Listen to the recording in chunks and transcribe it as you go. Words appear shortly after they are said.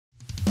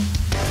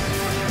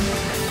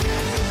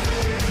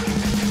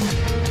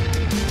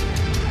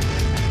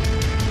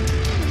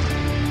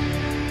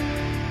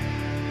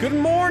Good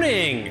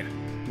morning!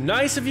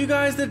 Nice of you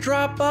guys to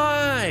drop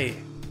by!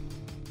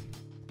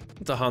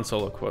 It's a Han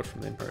Solo quote from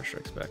The Empire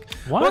Strikes Back.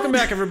 What? Welcome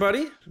back,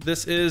 everybody.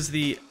 This is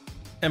The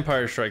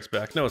Empire Strikes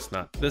Back. No, it's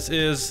not. This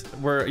is,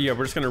 we're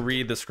just gonna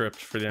read the script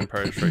for The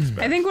Empire Strikes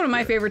Back. I think one of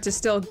my favorites is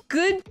still,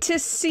 good to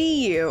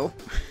see you.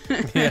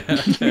 Yeah.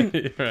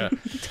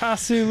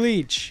 Tasu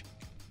Leech.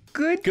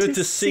 Good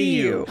to see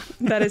you.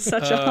 That is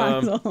such a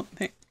Han Solo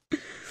thing.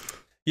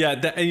 Yeah,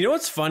 and you know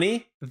what's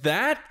funny?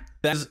 That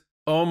is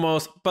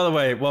almost, by the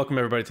way, welcome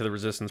everybody to the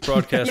Resistance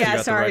broadcast.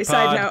 Yeah, sorry,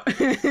 side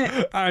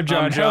note. I'm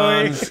John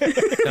Hoey.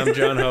 I'm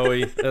John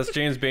Hoey. That's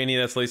James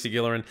Baney. That's Lacey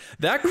Gilleran.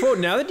 That quote,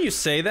 now that you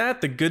say that,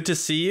 the good to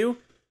see you,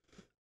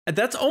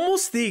 that's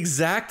almost the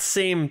exact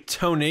same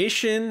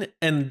tonation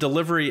and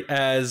delivery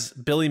as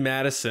Billy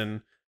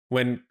Madison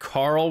when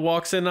Carl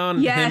walks in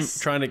on him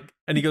trying to,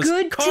 and he goes,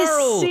 good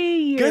Carl, to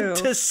see you. Good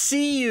to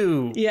see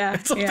you. Yeah,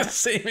 it's like the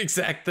same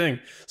exact thing.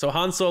 So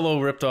Han Solo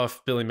ripped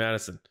off Billy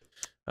Madison.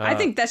 I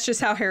think that's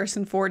just how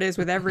Harrison Ford is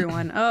with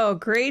everyone. Oh,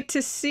 great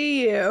to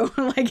see you.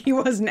 Like he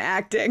wasn't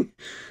acting.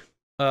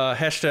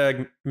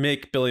 Hashtag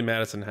make Billy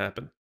Madison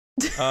happen.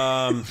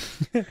 So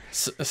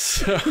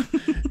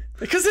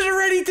because it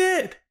already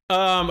did.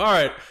 All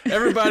right,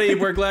 everybody,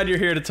 we're glad you're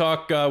here to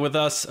talk with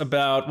us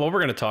about, well, we're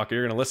going to talk,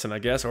 you're going to listen, I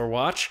guess, or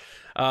watch.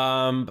 We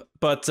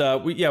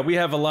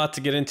have a lot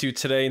to get into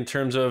today in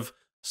terms of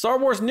Star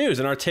Wars news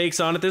and our takes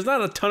on it. There's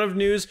not a ton of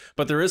news,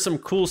 but there is some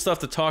cool stuff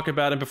to talk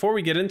about. And before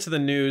we get into the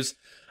news,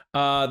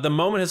 the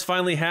moment has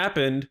finally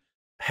happened.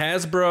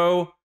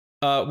 Hasbro,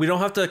 we don't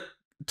have to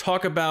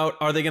talk about,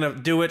 are they going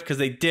to do it? Because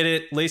they did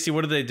it. Lacey,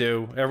 what did they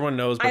do? Everyone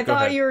knows. But I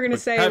thought you were going to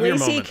say,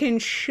 Lacey can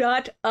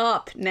shut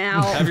up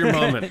now. Have your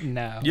moment.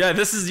 No. Yeah,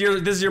 this is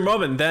your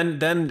moment.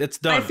 Then it's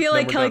done. I feel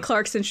like Kelly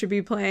Clarkson should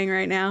be playing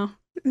right now.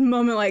 A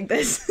moment like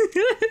this.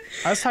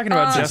 I was talking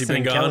about Justin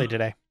and Kelly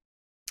today.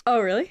 Oh,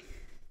 really?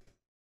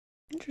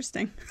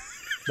 Interesting.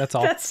 That's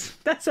all. That's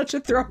such a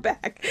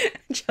throwback.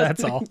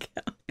 That's all.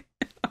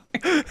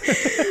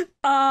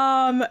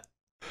 Am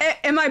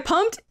I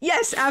pumped?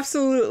 Yes,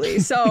 absolutely.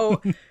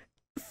 So,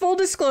 full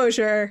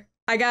disclosure,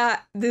 I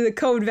got the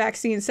COVID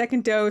vaccine,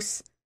 second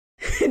dose.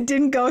 It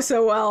didn't go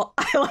so well.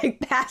 I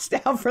passed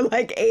out for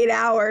 8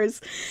 hours,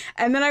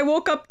 and then I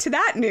woke up to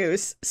that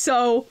news.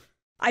 So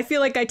I feel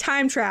like I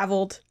time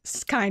traveled,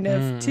 kind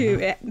of, to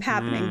it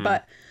happening.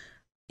 But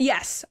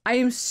yes, I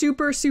am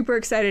super, super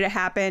excited it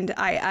happened.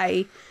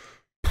 I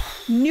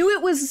knew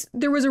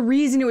there was a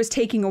reason it was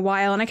taking a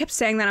while, and I kept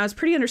saying that. I was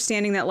pretty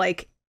understanding that,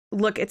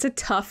 look, it's a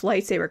tough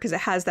lightsaber because it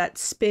has that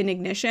spin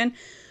ignition,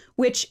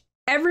 which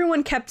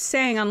everyone kept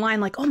saying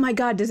online, oh my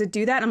God, does it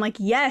do that? And I'm like,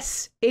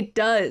 yes, it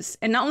does.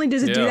 And not only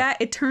does it do that,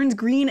 it turns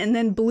green and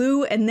then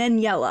blue and then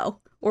yellow,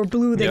 or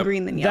blue then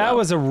green then yellow. That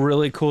was a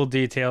really cool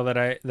detail that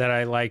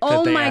I liked.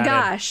 Oh my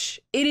gosh,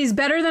 it is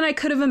better than I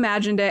could have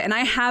imagined it. And I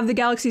have the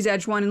Galaxy's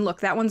Edge one, and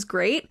look, that one's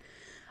great.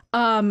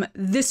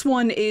 This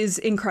one is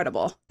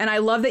incredible, and I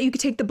love that you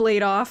could take the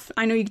blade off.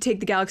 I know you could take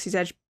the Galaxy's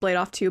Edge blade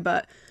off too,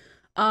 but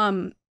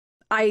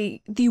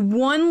the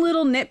one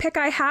little nitpick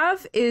I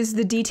have is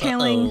the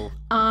detailing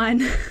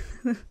on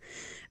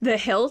the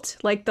hilt,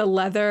 the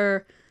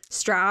leather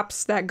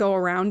straps that go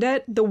around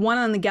it. The one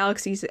on the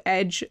Galaxy's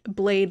Edge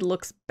blade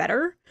looks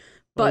better,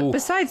 but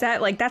besides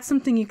that, that's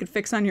something you could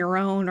fix on your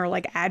own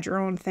or add your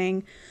own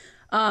thing.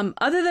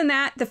 Other than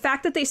that, the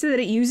fact that they said that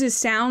it uses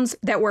sounds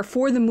that were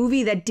for the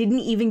movie that didn't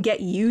even get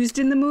used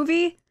in the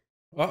movie.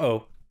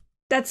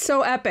 That's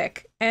so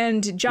epic.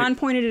 And John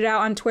pointed it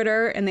out on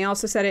Twitter, and they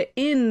also said it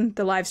in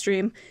the live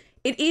stream.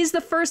 It is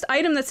the first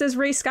item that says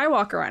Rey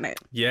Skywalker on it.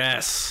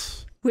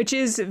 Yes. Which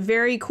is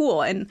very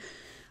cool. And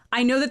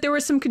I know that there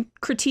were some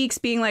critiques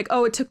being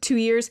oh, it took 2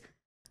 years.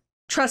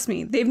 Trust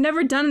me, they've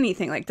never done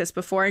anything like this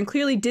before. And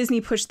clearly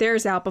Disney pushed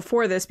theirs out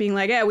before this, being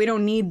yeah, we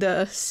don't need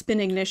the spin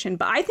ignition.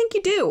 But I think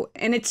you do.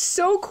 And it's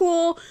so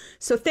cool.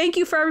 So thank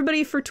you for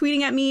everybody for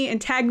tweeting at me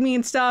and tagging me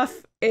and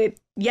stuff.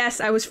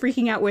 Yes, I was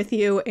freaking out with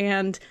you.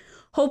 And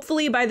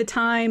hopefully by the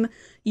time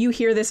you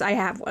hear this, I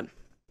have one.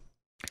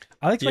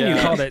 I liked when you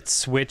called it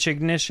Switch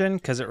Ignition,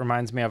 because it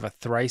reminds me of a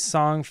Thrice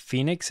song,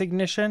 Phoenix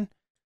Ignition.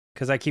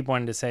 Because I keep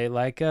wanting to say,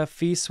 a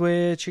Fee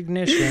Switch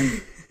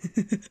Ignition.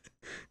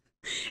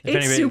 If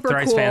it's super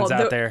Thrice cool. Fans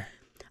out there.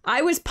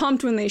 I was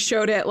pumped when they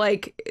showed it,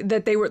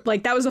 that they were,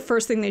 that was the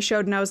first thing they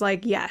showed, and I was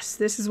like, yes,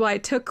 this is why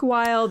it took a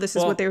while. This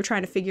is what they were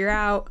trying to figure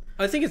out.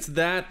 I think it's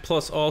that,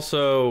 plus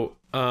also,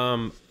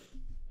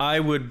 I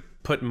would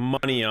put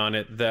money on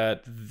it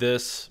that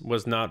this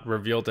was not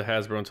revealed to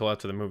Hasbro until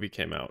after the movie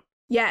came out.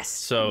 Yes.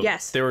 So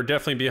they were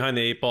definitely behind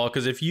the 8 ball,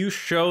 because if you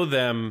show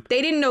them,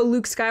 they didn't know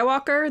Luke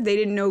Skywalker, they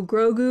didn't know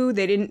Grogu,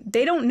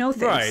 they don't know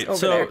things. Right. Over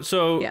there.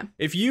 So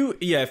if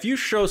you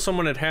show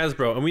someone at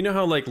Hasbro, and we know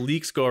how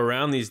leaks go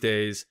around these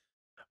days,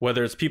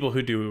 whether it's people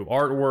who do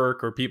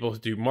artwork or people who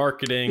do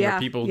marketing or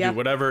people who do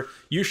whatever,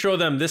 you show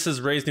them this is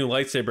Rey's new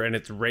lightsaber and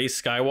it's Rey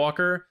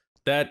Skywalker,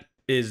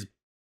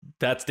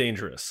 that's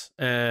dangerous.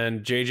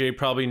 And JJ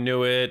probably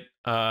knew it.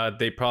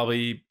 They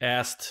probably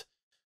asked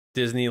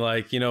Disney,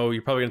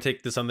 you're probably gonna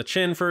take this on the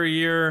chin for a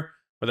year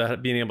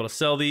without being able to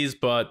sell these,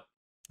 but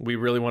we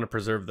really want to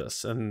preserve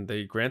this. And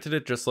they granted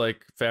it, just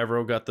like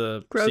Favreau got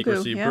the Grogu,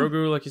 secrecy of yeah.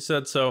 Grogu, like you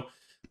said. So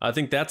I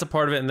think that's a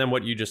part of it. And then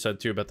what you just said,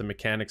 too, about the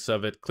mechanics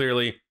of it.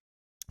 Clearly,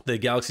 the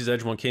Galaxy's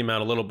Edge one came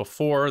out a little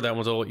before. That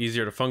one's a little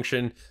easier to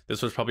function.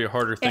 This was probably a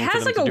harder thing for them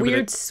to do. It has like a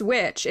weird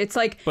switch. It's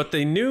like... But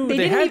they knew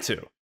they had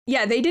to.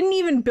 Yeah, they didn't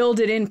even build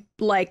it in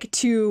like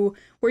to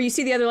where you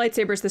see the other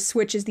lightsabers, the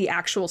switch is the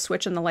actual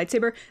switch on the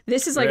lightsaber.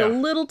 This is like a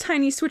little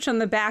tiny switch on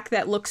the back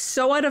that looks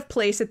so out of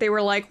place that they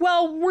were like,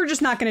 well, we're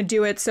just not going to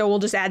do it. So we'll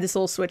just add this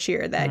little switch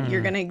here that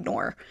you're going to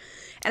ignore.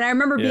 And I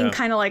remember being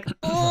kind of like,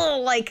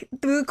 oh, like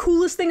the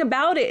coolest thing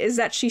about it is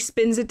that she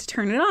spins it to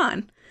turn it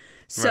on.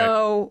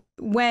 So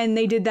when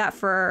they did that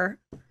for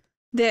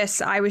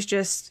this, I was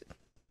just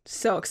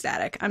so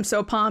ecstatic. I'm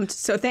so pumped.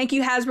 So thank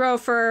you, Hasbro,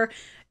 for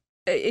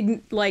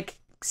like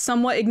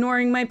somewhat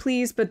ignoring my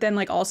pleas, but then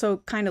like also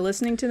kind of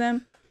listening to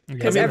them.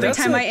 Because every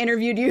time I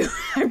interviewed you,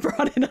 I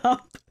brought it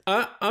up.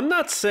 I'm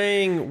not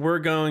saying we're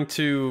going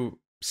to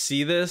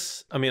see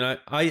this. I mean,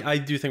 I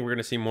do think we're going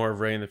to see more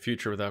of Rey in the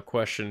future without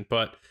question.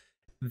 But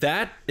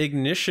that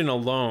ignition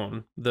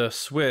alone, the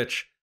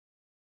switch,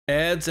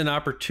 adds an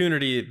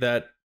opportunity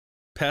that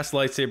past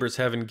lightsabers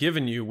haven't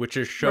given you, which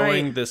is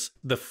showing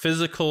the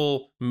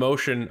physical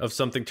motion of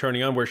something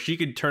turning on, where she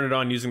could turn it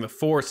on using the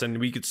Force, and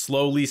we could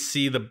slowly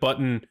see the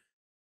button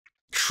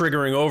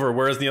triggering over,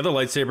 whereas the other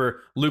lightsaber,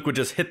 Luke would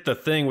just hit the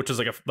thing, which is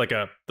like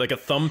a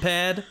thumb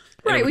pad.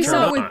 Right, we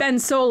saw it with Ben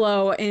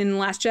Solo in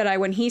Last Jedi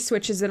when he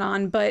switches it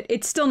on, but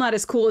it's still not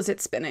as cool as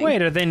it spinning.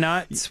 Wait, are they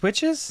not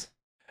switches?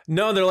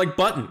 No, they're like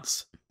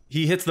buttons.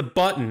 He hits the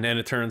button and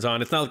it turns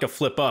on. It's not like a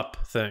flip up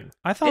thing.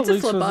 I thought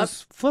Luke's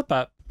was a flip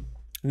up.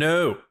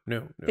 No.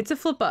 It's a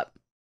flip up.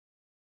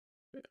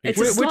 It's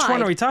a slide. Which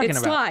one are we talking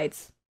about? It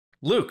slides.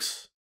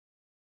 Luke's.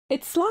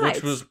 It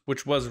slides.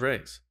 Which was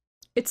Rey's.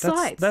 It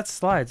slides. That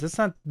slides. That's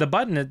not the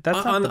button.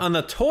 That's not on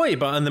the toy,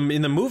 but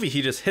in the movie,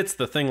 he just hits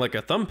the thing like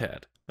a thumb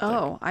pad.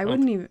 I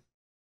wouldn't even.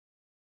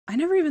 I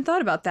never even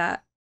thought about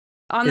that.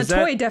 On the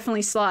toy,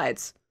 definitely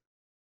slides.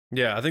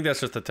 Yeah, I think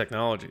that's just the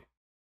technology.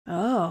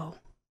 Oh.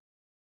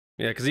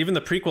 Yeah, because even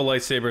the prequel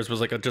lightsabers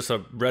was like just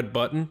a red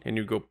button, and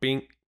you go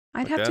bing.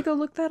 I'd have to go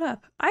look that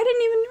up. I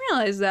didn't even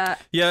realize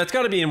that. Yeah, it's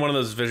got to be in one of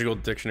those visual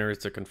dictionaries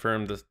to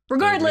confirm this.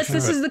 Regardless,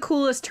 this is the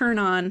coolest turn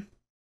on.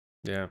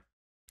 Yeah.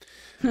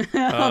 Of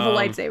a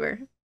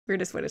lightsaber.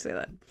 Weirdest way to say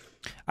that.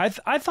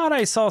 I thought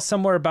I saw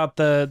somewhere about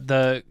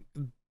the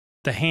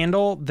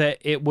handle that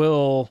it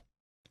will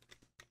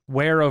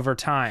wear over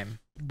time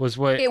was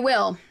what it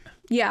will.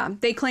 Yeah,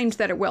 they claimed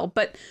that it will,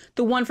 but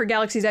the one for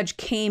Galaxy's Edge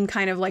came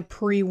kind of like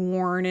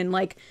pre-worn, and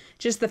like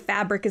just the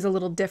fabric is a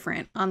little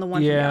different on the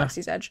one for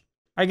Galaxy's Edge.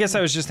 I guess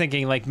I was just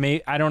thinking like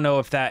I don't know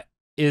if that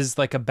is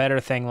like a better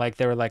thing. Like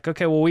they were like,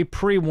 okay, well we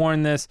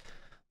pre-worn this,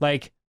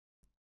 like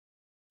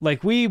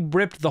we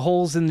ripped the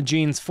holes in the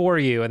jeans for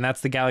you, and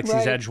that's the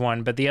Galaxy's Edge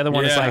one. But the other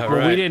one is like,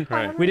 well, we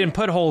didn't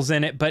put holes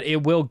in it, but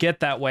it will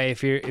get that way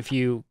if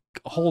you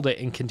hold it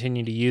and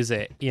continue to use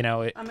it. You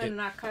know, I'm gonna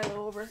knock Kylo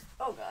over.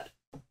 Oh God.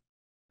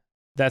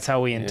 That's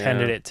how we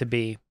intended it to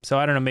be. So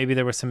I don't know. Maybe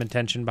there was some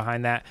intention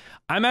behind that.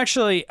 So I'm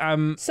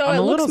it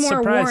looks more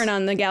surprised. worn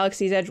on the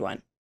Galaxy's Edge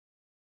one.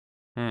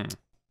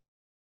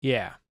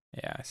 Yeah.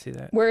 Yeah, I see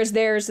that. Whereas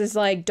theirs is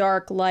like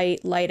dark,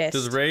 lightest.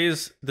 Does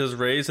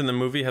Rey's in the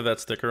movie have that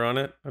sticker on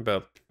it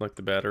about like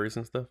the batteries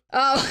and stuff?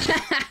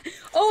 Oh,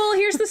 well,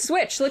 here's the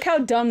switch. Look how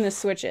dumb this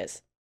switch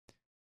is.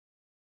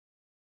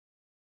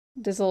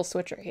 This little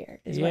switch right here.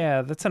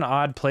 Yeah, that's an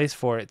odd place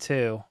for it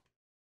too.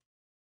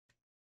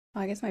 Oh,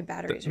 I guess my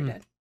batteries are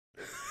dead.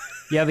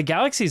 Yeah, the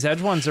Galaxy's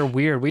Edge ones are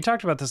weird. We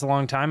talked about this a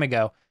long time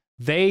ago.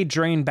 They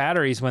drain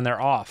batteries when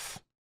they're off.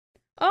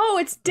 Oh,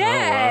 it's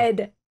dead.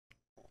 Oh, wow.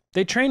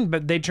 They drain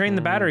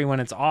the battery when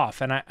it's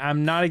off, and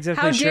I'm not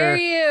exactly sure. How dare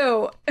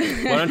you?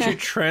 Why don't you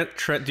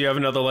do you have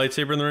another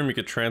lightsaber in the room? You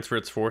could transfer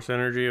its force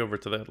energy over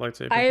to that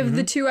lightsaber. I have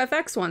the two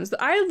FX ones.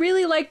 I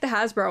really like the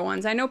Hasbro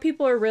ones. I know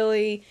people are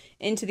really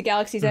into the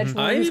Galaxy's Edge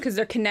ones because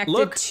they're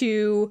connected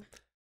to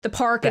the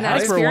park and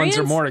that experience.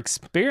 The Hasbro ones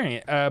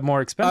are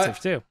more expensive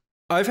too.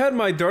 I've had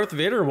my Darth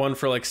Vader one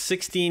for like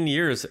 16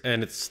 years,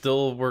 and it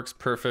still works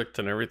perfect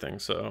and everything.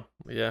 So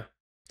yeah.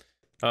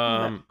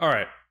 All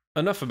right.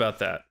 Enough about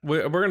that.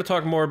 We're going to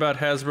talk more about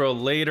Hasbro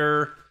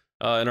later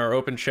in our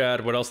open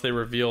chat, what else they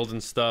revealed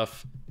and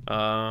stuff.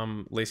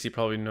 Lacey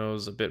probably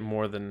knows a bit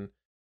more than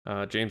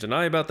James and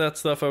I about that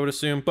stuff, I would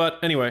assume. But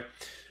anyway,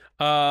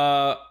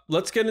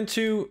 let's get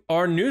into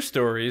our news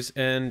stories,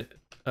 and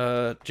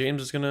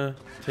James is going to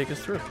take us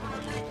through.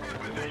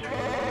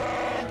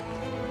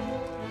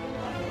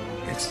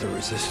 It's the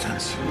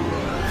Resistance.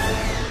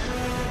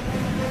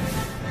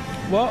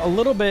 Well, a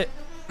little bit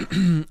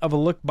of a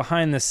look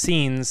behind the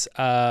scenes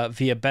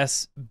via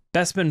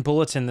Bespin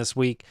Bulletin this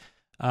week.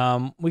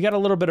 We got a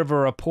little bit of a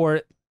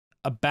report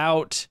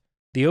about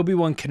the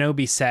Obi-Wan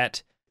Kenobi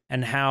set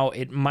and how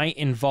it might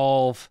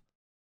involve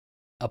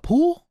a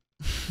pool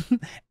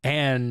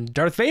and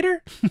Darth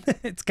Vader.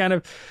 It's kind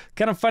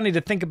of funny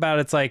to think about.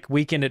 It's like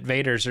Weekend at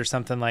Vader's or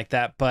something like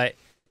that. But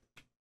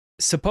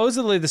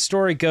supposedly the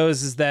story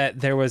goes is that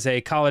there was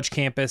a college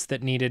campus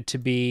that needed to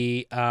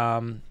be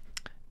kind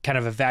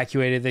of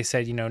evacuated. They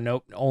said, you know,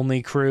 nope,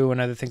 only crew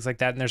and other things like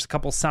that. And there's a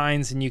couple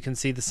signs, and you can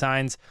see the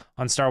signs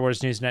on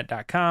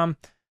StarWarsNewsNet.com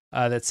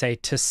that say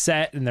to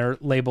set, and they're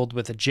labeled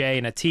with a J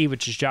and a T,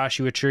 which is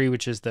Joshua Tree,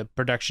 which is the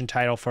production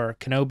title for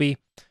Kenobi.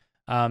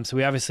 So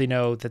we obviously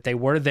know that they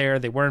were there,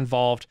 they were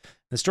involved.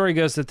 The story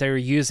goes that they were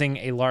using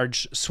a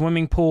large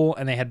swimming pool,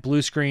 and they had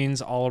blue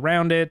screens all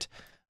around it,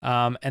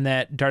 and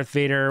that Darth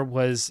Vader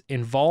was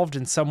involved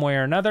in some way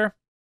or another.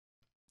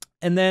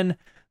 And then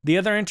the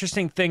other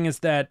interesting thing is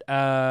that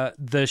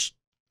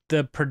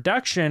the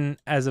production,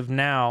 as of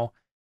now,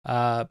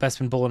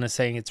 Bespin Bullen is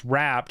saying it's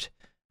wrapped,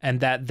 and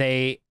that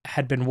they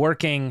had been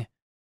working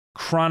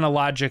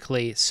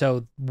chronologically.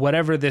 So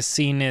whatever this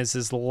scene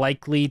is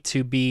likely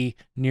to be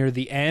near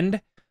the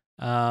end.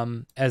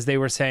 As they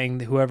were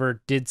saying,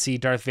 whoever did see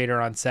Darth Vader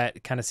on set,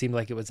 it kind of seemed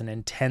like it was an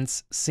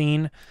intense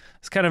scene.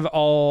 It's kind of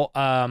all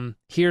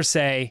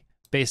hearsay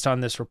based on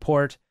this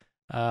report.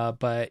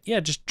 But yeah,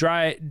 just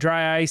dry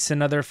ice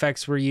and other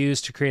effects were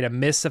used to create a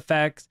mist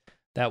effect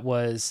that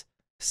was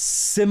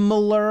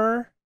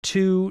similar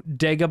to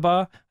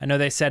Dagobah. I know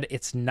they said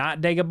it's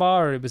not Dagobah,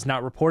 or it was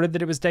not reported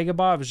that it was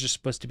Dagobah. It was just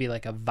supposed to be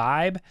like a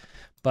vibe.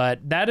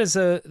 But that is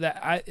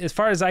as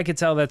far as I could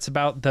tell, that's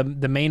about the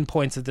main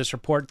points of this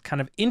report.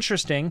 Kind of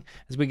interesting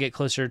as we get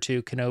closer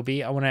to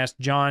Kenobi. I want to ask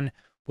John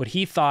what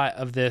he thought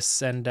of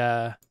this, and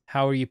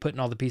how are you putting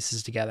all the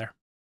pieces together?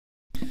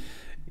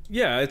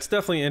 Yeah, it's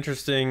definitely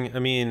interesting. I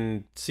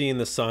mean, seeing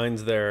the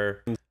signs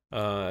there,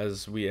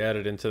 as we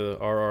added into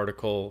our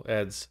article,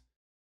 adds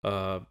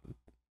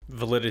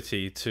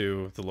validity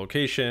to the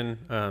location,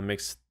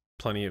 makes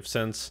plenty of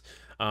sense.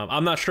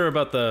 I'm not sure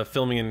about the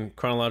filming in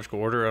chronological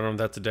order. I don't know if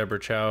that's a Deborah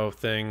Chow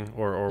thing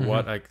or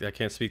what. I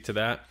can't speak to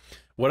that.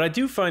 What I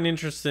do find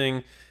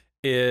interesting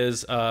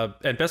is,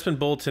 and Bespin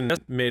Bulletin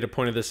made a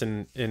point of this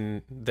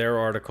in their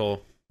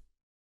article,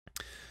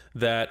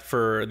 that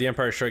for The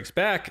Empire Strikes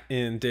Back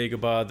in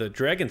Dagobah, the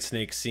dragon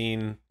snake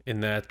scene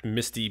in that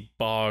misty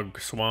bog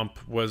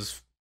swamp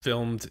was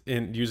filmed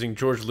using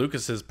George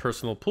Lucas's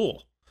personal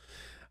pool.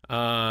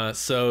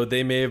 So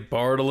they may have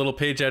borrowed a little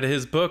page out of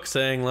his book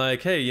saying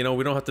like, hey, you know,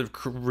 we don't have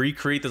to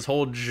recreate this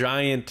whole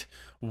giant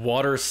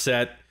water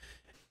set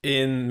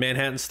in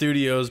Manhattan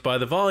Studios by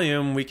the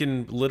volume. We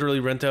can literally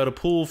rent out a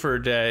pool for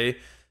a day,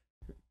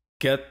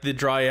 get the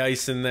dry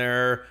ice in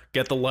there,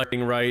 get the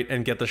lighting right,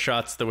 and get the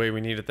shots the way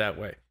we need it that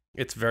way.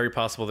 It's very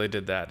possible they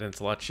did that, and it's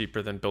a lot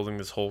cheaper than building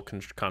this whole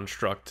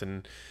construct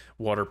and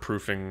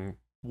waterproofing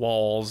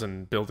walls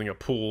and building a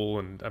pool.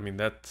 And I mean,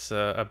 that's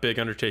a big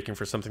undertaking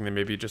for something that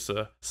may be just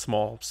a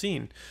small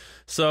scene.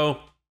 So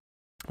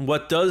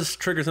what does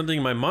trigger something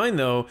in my mind,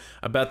 though,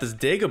 about this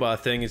Dagobah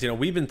thing is, you know,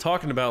 we've been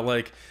talking about,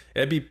 like,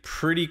 it'd be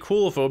pretty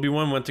cool if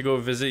Obi-Wan went to go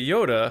visit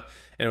Yoda,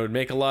 and it would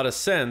make a lot of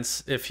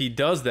sense if he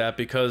does that,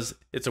 because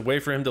it's a way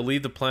for him to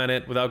leave the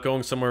planet without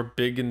going somewhere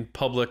big and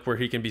public where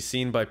he can be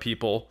seen by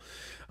people.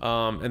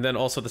 And then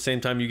also at the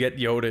same time, you get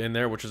Yoda in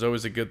there, which is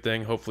always a good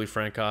thing. Hopefully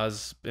Frank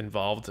Oz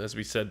involved, as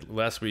we said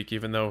last week,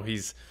 even though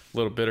he's a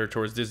little bitter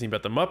towards Disney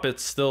about the Muppets,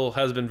 still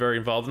has been very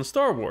involved in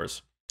Star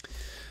Wars.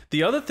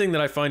 The other thing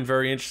that I find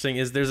very interesting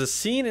is there's a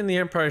scene in The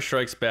Empire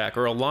Strikes Back,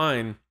 or a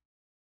line,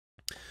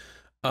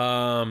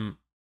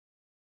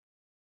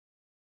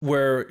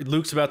 where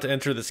Luke's about to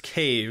enter this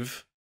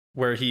cave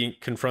where he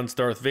confronts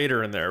Darth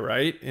Vader in there,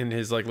 right? In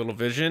his like little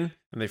vision,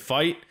 and they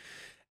fight.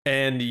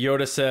 And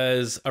Yoda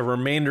says, "A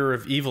remainder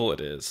of evil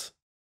it is."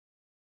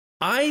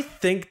 I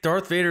think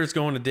Darth Vader is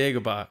going to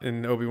Dagobah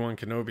in Obi-Wan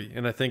Kenobi,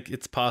 and I think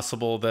it's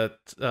possible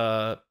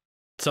that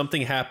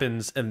something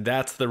happens, and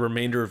that's the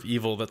remainder of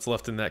evil that's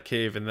left in that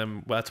cave, and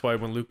then that's why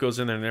when Luke goes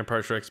in there in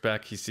Empire Strikes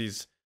Back, he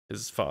sees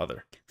his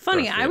father.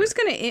 Funny, I was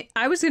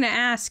gonna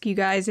ask you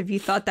guys if you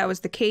thought that was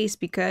the case,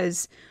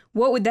 because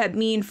what would that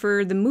mean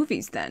for the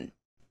movies then?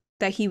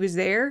 That he was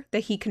there,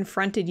 that he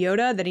confronted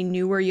Yoda, that he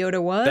knew where Yoda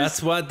was?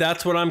 That's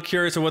what I'm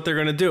curious of what they're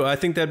going to do. I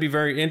think that'd be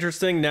very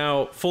interesting.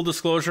 Now, full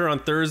disclosure, on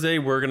Thursday,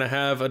 we're going to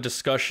have a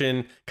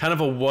discussion, kind of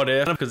a what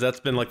if, because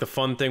that's been like the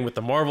fun thing with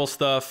the Marvel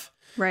stuff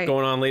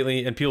going on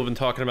lately, and people have been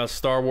talking about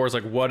Star Wars,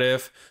 like what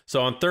if.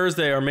 So on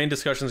Thursday, our main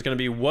discussion is going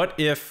to be what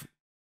if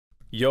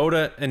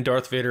Yoda and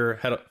Darth Vader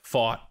had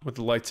fought with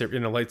the lightsaber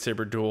in a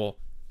lightsaber duel.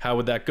 How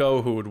would that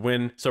go? Who would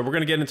win? So we're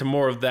going to get into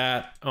more of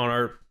that on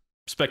our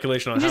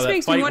speculation on how that fight would go. It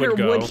just makes me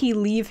wonder, would he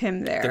leave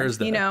him there? There's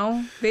that. You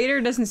know,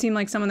 Vader doesn't seem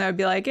like someone that would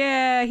be like,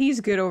 yeah,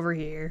 he's good over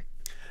here.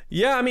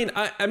 Yeah, I mean,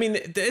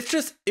 it's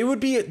just, that would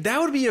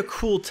be a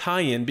cool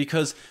tie-in,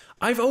 because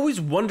I've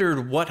always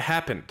wondered what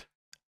happened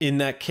in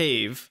that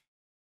cave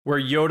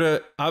where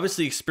Yoda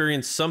obviously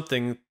experienced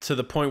something to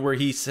the point where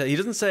he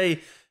doesn't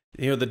say,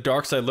 you know, the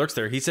dark side lurks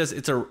there. He says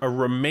it's a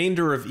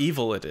remainder of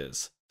evil it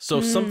is.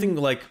 So something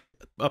like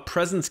a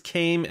presence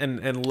came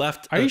and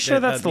left. Are you sure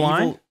that's the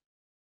line?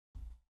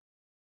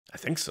 I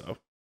think so.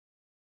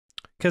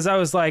 Because I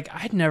was like,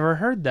 I'd never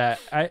heard that.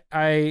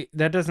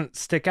 That doesn't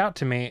stick out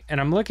to me. And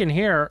I'm looking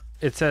here.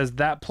 It says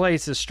that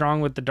place is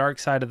strong with the dark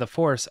side of the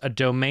Force. A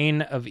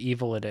domain of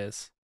evil it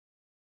is.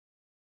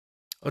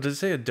 Oh, does it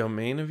say a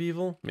domain of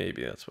evil?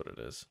 Maybe that's what it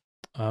is.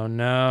 Oh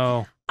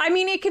no. I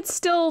mean, it could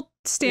still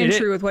stand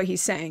true with what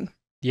he's saying.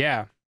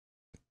 Yeah.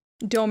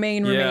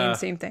 Domain, remain,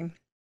 same thing.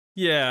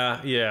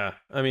 Yeah, yeah.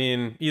 I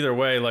mean, either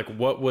way, like,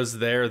 what was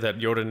there that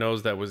Yoda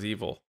knows that was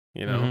evil,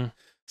 you know? Mm-hmm.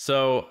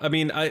 So, I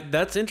mean,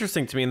 that's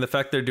interesting to me, and the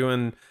fact they're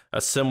doing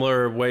a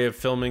similar way of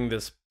filming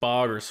this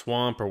bog or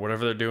swamp or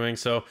whatever they're doing.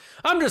 So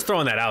I'm just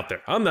throwing that out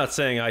there. I'm not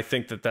saying I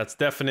think that that's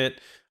definite.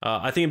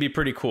 I think it'd be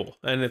pretty cool.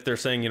 And if they're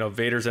saying, you know,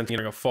 Vader's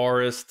entering a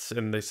forest,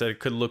 and they said it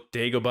could look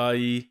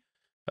Dagobah-y,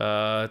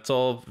 it's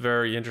all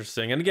very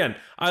interesting. And again,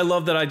 I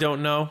love that I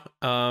don't know.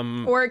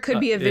 Or it could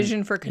be a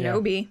vision for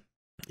Kenobi.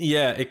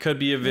 Yeah, it could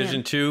be a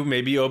vision too.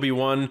 Maybe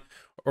Obi-Wan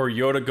or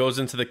Yoda goes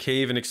into the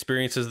cave and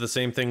experiences the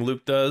same thing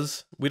Luke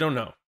does. We don't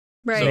know.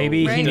 Right. So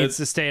maybe he needs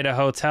to stay at a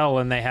hotel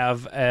and they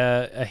have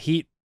a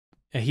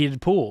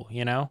heated pool,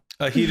 you know?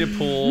 A heated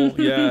pool,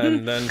 yeah,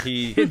 and then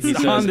he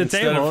says, on the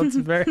table. It's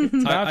very.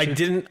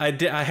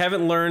 I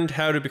haven't learned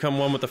how to become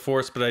one with the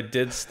Force, but I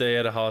did stay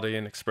at a Holiday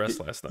Inn Express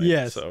last night.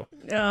 Yes. So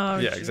yeah,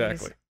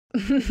 exactly.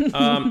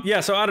 Yeah,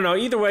 so I don't know.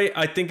 Either way,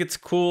 I think it's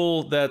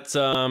cool that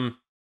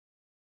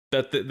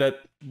that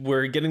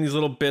we're getting these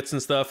little bits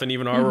and stuff, and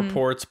even our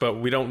reports, but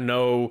we don't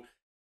know.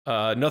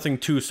 Nothing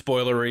too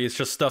spoilery. It's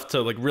just stuff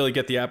to like really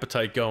get the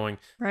appetite going,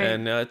 right.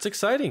 And it's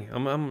exciting.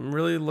 I'm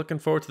really looking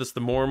forward to this.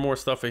 The more and more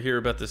stuff I hear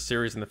about this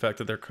series and the fact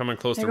that they're coming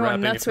close to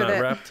wrapping, if not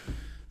wrapped,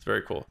 it's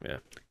very cool. Yeah,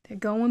 they're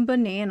going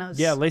bananas.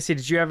 Yeah, Lacey,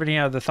 did you have any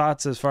other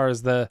thoughts as far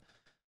as the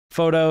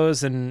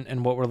photos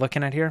and what we're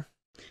looking at here?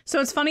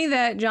 So it's funny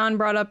that John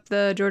brought up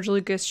the George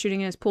Lucas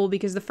shooting in his pool,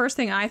 because the first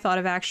thing I thought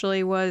of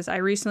actually was I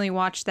recently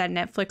watched that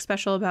Netflix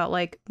special about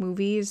like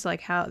movies,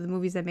 like how the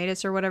movies that made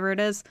us or whatever it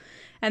is.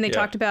 And they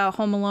talked about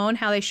Home Alone,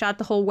 how they shot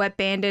the whole Wet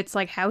Bandits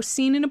like house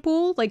scene in a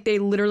pool. Like they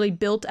literally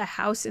built a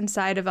house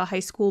inside of a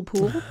high school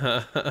pool.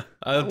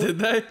 Did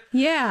they?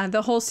 Yeah,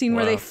 the whole scene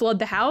where they flood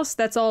the house,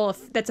 that's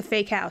a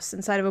fake house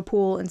inside of a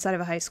pool inside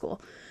of a high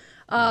school.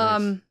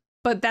 Nice.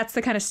 But that's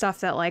the kind of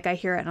stuff that like I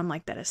hear it and I'm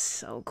like, that is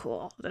so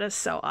cool. That is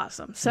so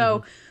awesome.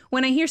 So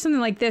when I hear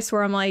something like this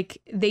where I'm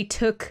like, they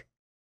took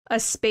a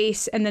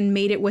space and then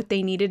made it what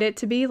they needed it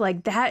to be,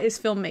 like that is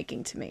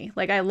filmmaking to me.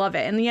 Like I love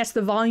it. And yes,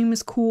 the volume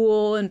is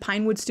cool and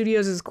Pinewood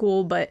Studios is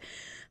cool, but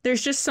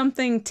there's just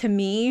something to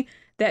me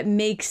that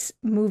makes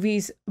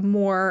movies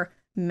more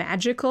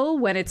magical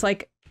when it's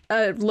like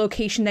a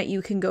location that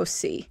you can go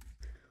see,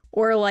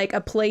 or like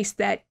a place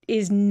that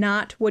is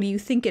not what you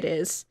think it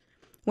is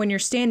when you're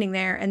standing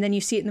there, and then you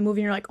see it in the movie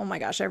and you're like, oh my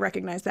gosh, I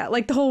recognize that.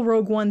 Like the whole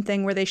Rogue One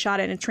thing where they shot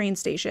it in a train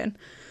station,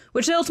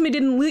 which they ultimately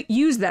didn't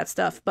use that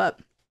stuff, but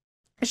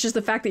it's just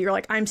the fact that you're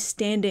like, I'm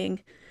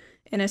standing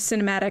in a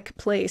cinematic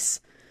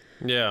place.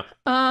 Yeah.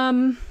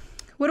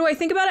 What do I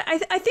think about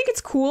it? I think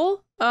it's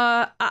cool.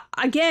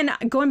 Again,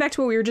 going back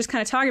to what we were just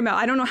kind of talking about,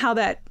 I don't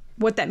know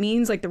what that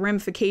means, like the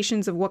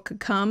ramifications of what could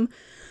come,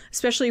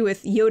 especially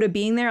with Yoda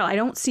being there. I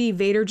don't see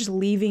Vader just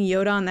leaving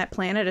Yoda on that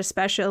planet,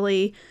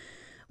 especially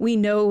we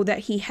know that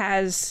he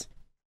has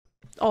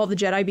all the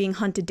Jedi being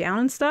hunted down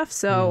and stuff.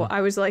 So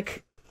I was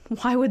like,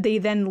 why would they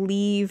then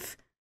leave?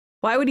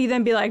 Why would he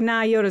then be like,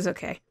 nah, Yoda's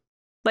okay?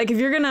 Like, if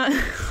you're going to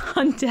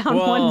hunt down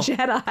one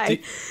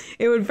Jedi,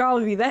 it would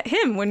probably be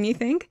him, wouldn't you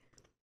think?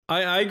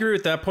 I agree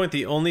with that point.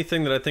 The only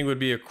thing that I think would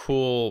be a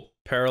cool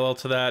parallel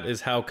to that is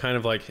how kind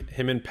of like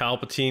him and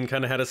Palpatine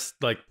kind of had a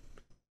like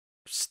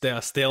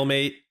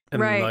stalemate.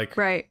 And right.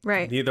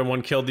 Neither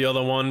one killed the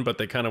other one, but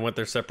they kind of went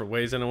their separate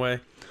ways in a way.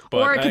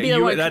 But or it could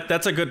be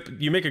that's a good.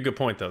 You make a good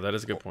point, though. That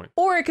is a good point.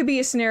 Or it could be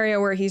a scenario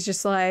where he's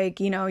just like,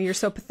 you know, you're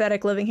so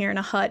pathetic living here in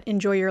a hut.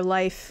 Enjoy your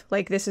life.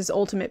 Like this is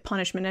ultimate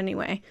punishment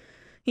anyway.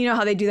 You know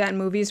how they do that in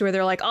movies where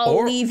they're like,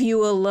 I'll leave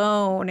you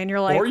alone. And you're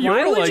like,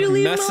 why would you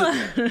leave him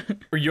alone?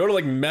 Or Yoda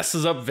like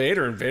messes up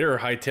Vader and Vader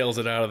hightails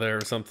it out of there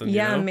or something.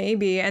 Yeah, you know?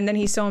 Maybe. And then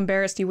he's so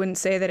embarrassed he wouldn't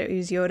say that it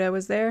was Yoda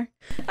was there.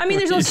 I mean,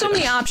 there's so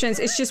many options.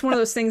 It's just one of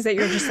those things that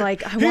you're just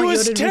like, I want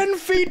Yoda to be... He was 10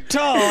 feet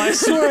tall, I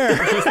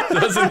swear. He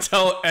doesn't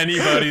tell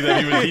anybody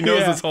that he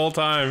knows this whole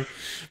time.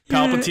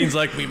 Palpatine's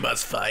like, we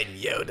must find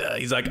Yoda.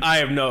 He's like, I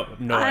have no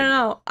idea.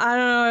 I don't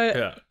know.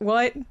 Yeah.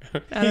 What?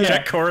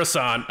 Check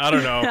Coruscant. I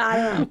don't know. I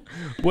don't know.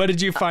 What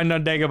did you find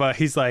on Dagobah?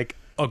 He's like,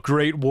 a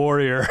great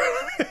warrior.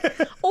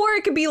 Or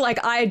it could be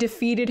like, I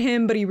defeated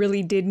him, but he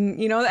really didn't.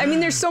 You know, I mean,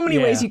 there's so many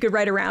ways you could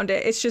write around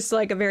it. It's just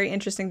like a very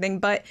interesting thing.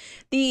 But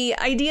the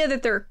idea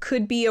that there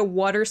could be a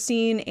water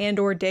scene and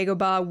or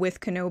Dagobah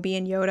with Kenobi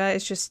and Yoda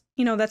is just,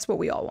 you know, that's what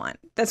we all want.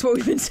 That's what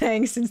we've been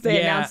saying since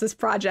they announced this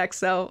project.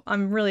 So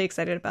I'm really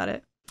excited about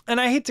it. And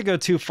I hate to go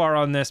too far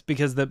on this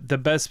because the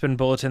Bespin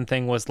Bulletin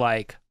thing was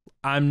like,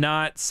 I'm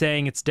not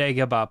saying it's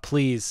Dagobah.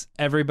 Please,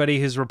 everybody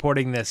who's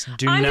reporting this,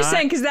 I'm just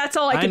saying because that's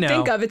all I can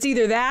think of. It's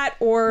either that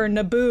or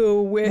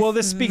Naboo with Well,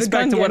 this speaks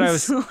back to what I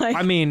was...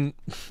 I mean,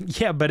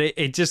 yeah, but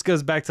it just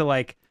goes back to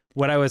like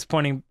what I was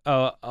pointing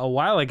a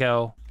while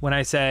ago when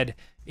I said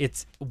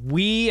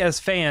we as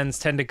fans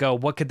tend to go,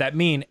 what could that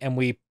mean? And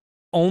we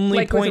only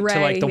like point to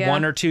like the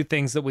one or two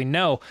things that we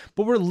know.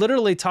 But we're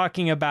literally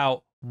talking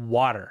about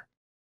water.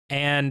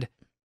 And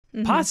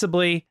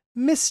possibly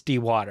misty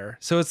water.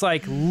 So it's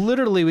like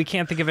literally we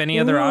can't think of any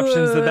other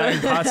options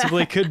that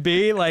possibly could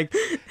be. Like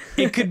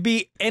it could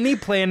be any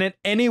planet,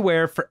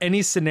 anywhere, for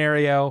any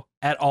scenario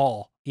at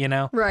all, you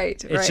know?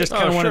 Right. It's just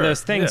kind of one of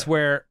those things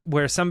where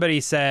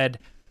somebody said,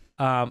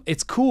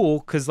 it's cool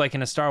because like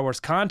in a Star Wars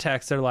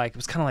context, they're like, it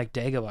was kind of like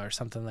Dagobah or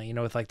something, like, you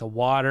know, with like the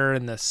water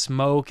and the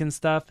smoke and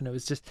stuff. And it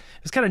was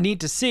kind of neat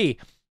to see.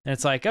 And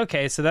it's like,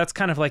 okay, so that's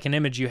kind of like an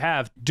image you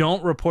have.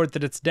 Don't report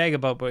that it's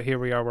Dagobah, but here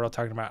we are. We're all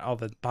talking about all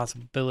the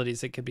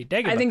possibilities it could be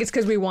Dagobah. I think it's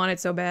because we want it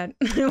so bad.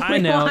 We I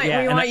know. Want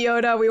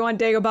Yoda. We want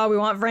Dagobah. We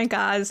want Frank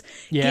Oz.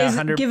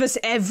 Yeah, give us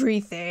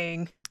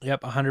everything.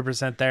 Yep,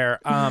 100% there.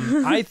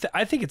 I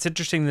think it's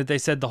interesting that they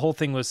said the whole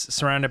thing was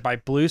surrounded by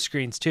blue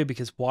screens too,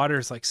 because water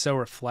is like so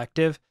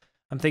reflective.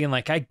 I'm thinking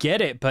like, I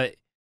get it, but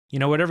you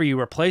know, whatever you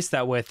replace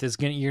that with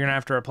you're gonna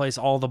have to replace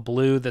all the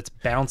blue that's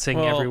bouncing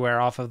everywhere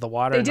off of the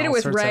water. They did it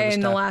with Rey in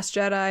The Last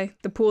Jedi.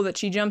 The pool that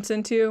she jumps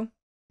into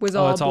was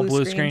all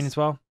blue screen as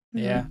well. Mm-hmm.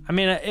 Yeah, I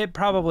mean, it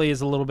probably is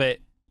a little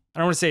bit. I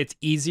don't want to say it's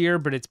easier,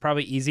 but it's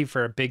probably easy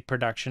for a big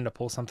production to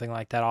pull something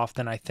like that off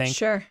than I think.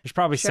 Sure. There's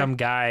probably some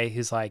guy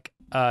who's like,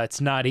 it's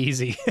not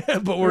easy,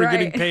 but we're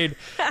getting paid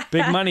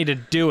big money to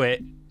do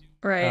it.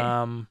 Right.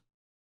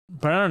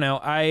 But I don't know.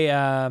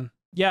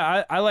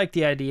 I like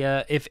the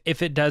idea.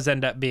 If it does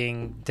end up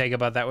being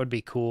Dagobah, that would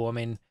be cool. I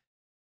mean,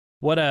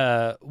 what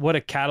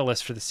a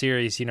catalyst for the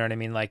series, you know what I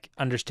mean? Like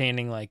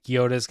understanding like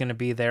Yoda's going to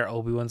be there,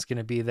 Obi-Wan's going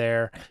to be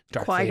there,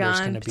 Darth Vader's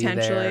going to be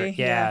there.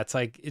 Yeah, it's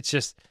like it's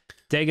just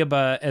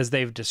Dagobah, as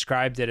they've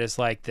described it, as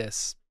like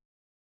this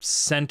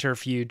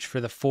centrifuge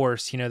for the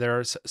Force. You know, there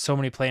are so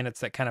many planets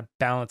that kind of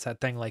balance that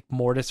thing. Like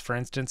Mortis, for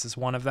instance, is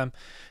one of them.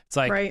 It's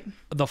like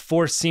the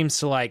Force seems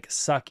to like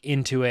suck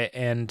into it,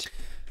 and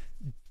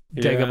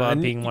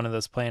Dagobah being one of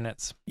those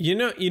planets. You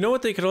know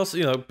what they could also,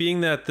 you know,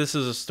 being that this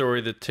is a story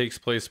that takes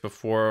place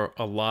before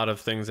a lot of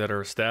things that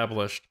are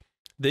established,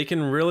 they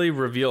can really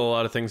reveal a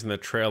lot of things in the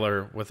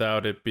trailer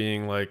without it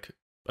being like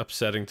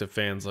upsetting to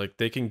fans. Like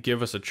they can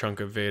give us a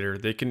chunk of Vader.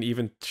 They can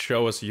even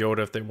show us Yoda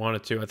if they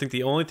wanted to. I think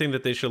the only thing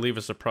that they should leave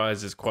a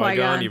surprise is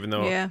Qui-Gon, even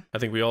though I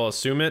think we all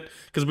assume it,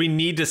 because we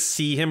need to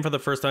see him for the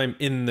first time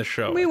in the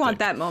show. We want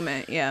that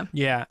moment. Yeah.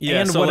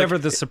 And so whatever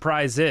the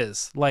surprise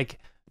is, like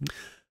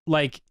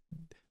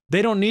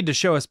they don't need to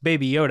show us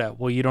Baby Yoda.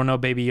 Well, you don't know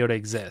Baby Yoda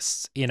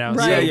exists, you know?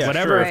 Right. So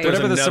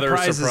whatever the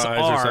surprises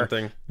are,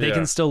 they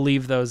can still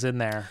leave those in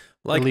there.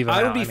 Like,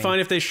 I would be fine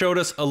if they showed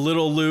us a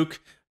little Luke.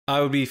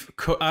 I'd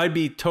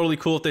be totally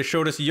cool if they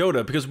showed us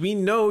Yoda, because we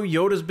know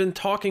Yoda's been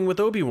talking with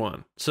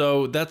Obi-Wan.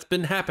 So that's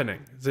been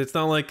happening. It's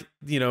not like,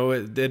 you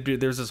know,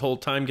 there's this whole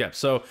time gap.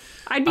 So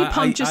I'd be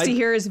pumped just to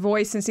hear his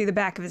voice and see the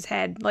back of his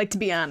head, like, to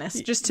be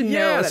honest, just to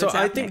know that it's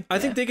happening. I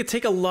think they could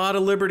take a lot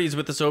of liberties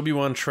with this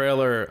Obi-Wan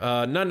trailer,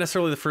 not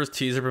necessarily the first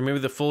teaser, but maybe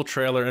the full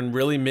trailer, and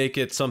really make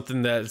it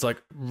something that is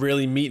like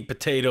really meat and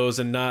potatoes,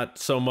 and not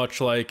so much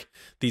like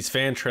these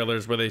fan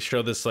trailers where they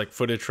show this like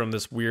footage from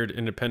this weird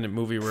independent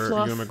movie where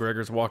Ewan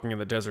McGregor's walking in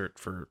the desert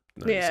for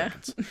 90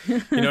 seconds.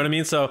 You know what I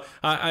mean? So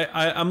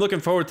I'm looking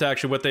forward to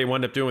actually what they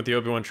wind up doing with the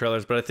Obi-Wan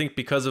trailers, but I think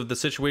because of the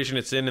situation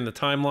it's in the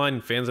timeline,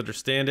 and fans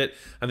understand it,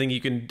 I think you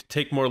can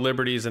take more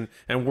liberties and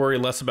worry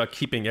less about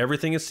keeping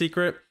everything a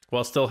secret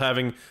while still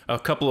having a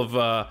couple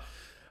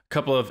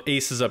of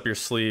aces up your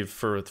sleeve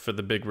for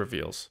the big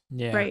reveals.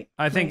 Yeah. Right.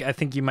 I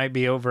think you might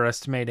be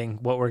overestimating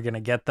what we're going to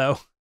get, though.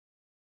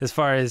 As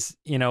far as,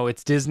 you know,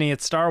 it's Disney,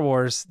 it's Star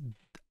Wars.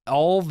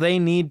 All they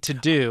need to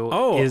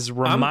do is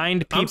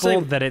remind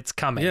people that it's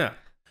coming. Yeah.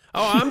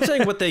 I'm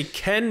saying what they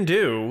can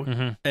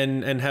do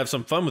and have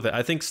some fun with it.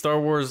 I think Star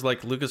Wars,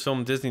 like Lucasfilm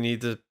and Disney,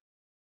 need to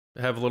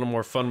have a little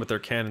more fun with their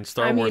canon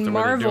Star Wars.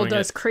 Marvel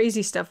does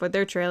crazy stuff with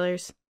their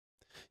trailers.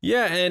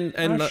 Yeah,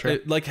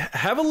 and like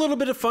have a little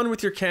bit of fun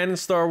with your canon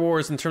Star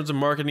Wars in terms of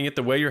marketing it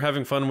the way you're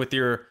having fun with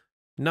your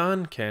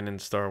non-canon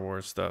Star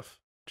Wars stuff,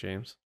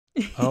 James.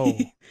 Oh,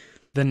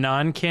 the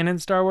non-canon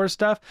Star Wars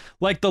stuff?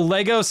 Like the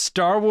Lego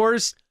Star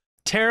Wars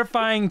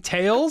Terrifying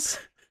Tales?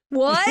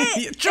 What?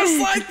 Just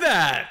like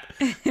that.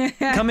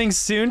 Coming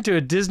soon to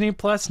a Disney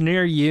Plus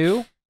near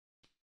you.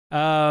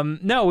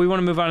 No, we want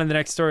to move on to the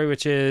next story,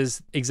 which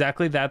is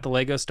exactly that. The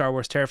Lego Star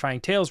Wars Terrifying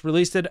Tales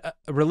released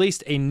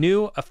a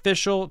new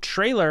official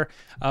trailer.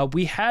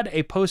 We had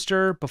a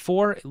poster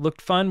before. It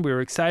looked fun. We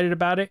were excited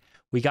about it.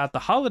 We got the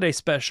holiday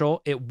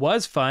special. It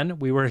was fun.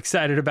 We were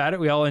excited about it.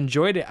 We all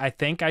enjoyed it, I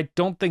think. I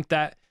don't think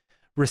that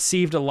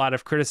received a lot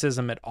of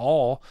criticism at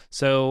all.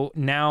 So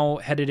now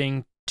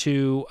heading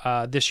to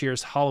this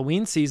year's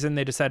Halloween season,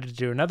 they decided to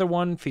do another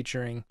one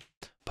featuring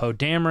Poe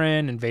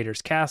Dameron and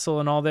Vader's castle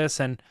and all this.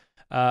 And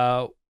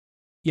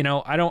you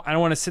know, I don't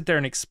want to sit there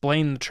and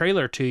explain the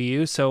trailer to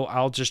you, so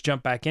I'll just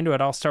jump back into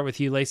it. I'll start with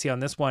you, Lacey, on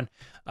this one.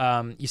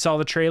 You saw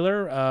the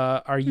trailer.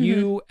 Are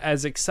you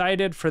as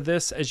excited for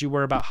this as you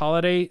were about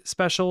Holiday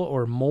Special,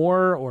 or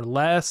more or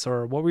less,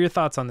 or what were your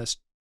thoughts on this?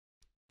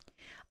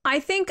 I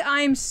think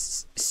I'm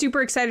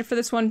super excited for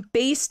this one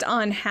based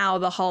on how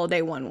the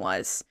holiday one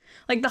was.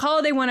 Like the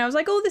holiday one, I was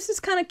like, oh, this is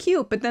kind of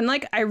cute. But then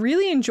like I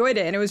really enjoyed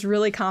it and it was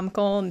really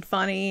comical and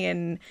funny.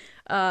 And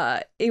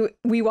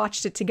we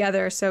watched it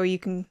together. So you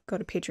can go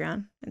to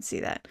Patreon and see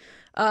that.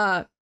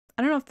 I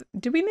don't know if,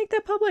 did we make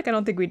that public? I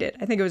don't think we did.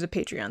 I think it was a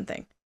Patreon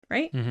thing,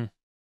 right? Mm-hmm.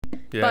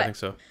 Yeah, I think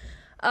so.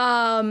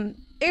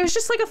 It was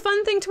just like a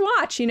fun thing to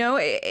watch, you know?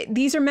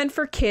 These are meant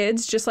for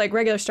kids, just like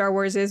regular Star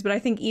Wars is, but I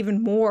think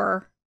even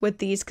more with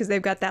these because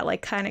they've got that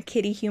like kind of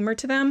kiddie humor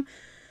to them.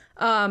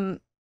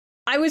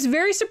 I was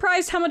very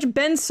surprised how much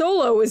Ben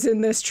Solo was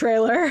in this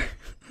trailer.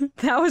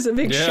 That was a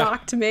big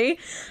shock to me.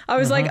 I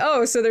was like,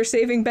 oh, so they're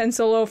saving Ben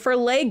Solo for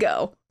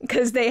Lego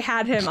because they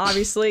had him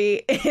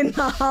obviously in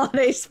the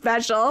holiday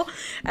special.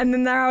 And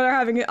then now they're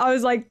having it. I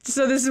was like,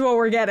 so this is what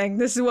we're getting.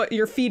 This is what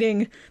you're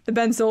feeding the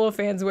Ben Solo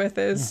fans with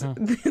is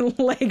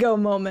Lego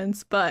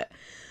moments. But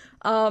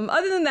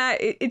other than that,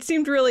 it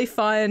seemed really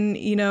fun.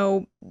 You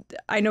know,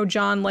 I know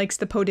John likes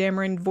the Poe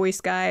Dameron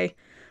voice guy.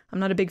 I'm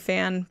not a big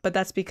fan, but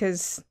that's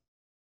because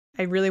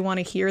I really want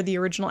to hear the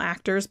original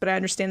actors, but I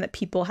understand that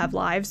people have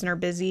lives and are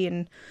busy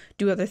and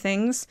do other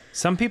things.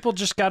 Some people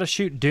just got to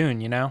shoot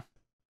Dune, you know?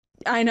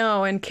 I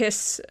know, and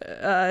kiss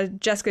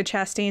Jessica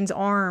Chastain's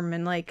arm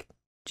and like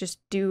just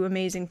do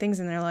amazing things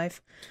in their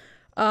life.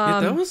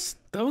 Yeah,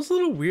 that was a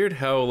little weird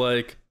how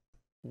like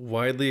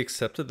widely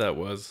accepted that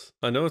was.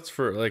 I know it's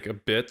for like a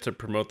bit to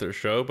promote their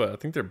show, but I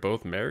think they're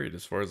both married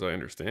as far as I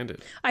understand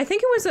it. I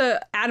think it was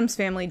a Addams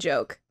Family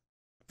joke.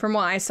 From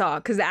what I saw,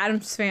 because the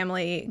Addams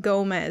Family,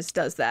 Gomez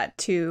does that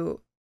to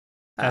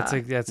that's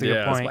a good point.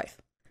 His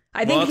wife.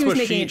 I think he was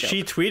making a joke.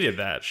 She tweeted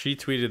that. She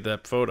tweeted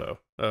that photo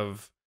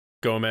of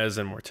Gomez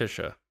and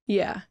Morticia.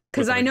 Yeah,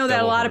 because I know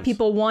that a lot of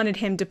people wanted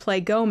him to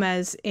play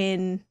Gomez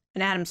in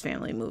an Addams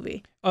Family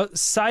movie.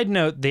 Side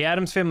note, the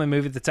Addams Family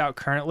movie that's out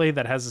currently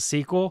that has a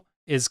sequel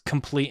is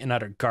complete and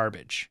utter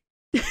garbage.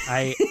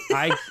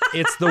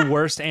 It's the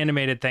worst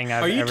animated thing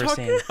I've ever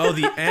seen. Oh,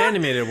 the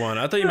animated one.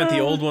 I thought you meant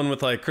the old one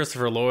with like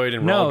Christopher Lloyd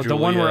and no, Raul the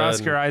one where Julia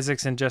Oscar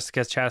Isaacs and Jessica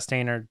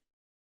Chastain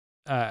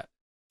are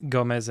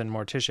Gomez and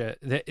Morticia.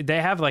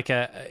 They have like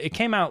it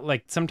came out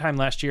like sometime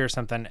last year or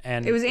something,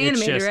 and it was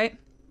animated, right?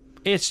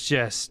 It's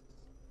just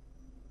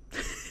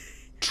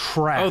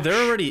trash. Oh,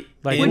 they're already.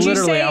 Like would you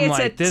say I'm it's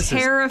like, this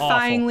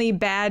terrifyingly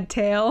bad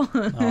tale?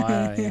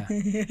 Yeah.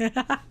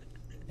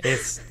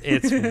 It's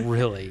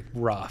really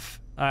rough.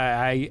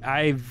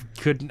 I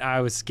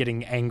was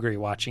getting angry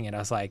watching it. I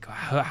was like,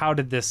 how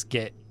did this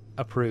get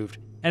approved?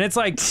 And it's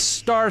like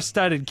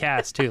star-studded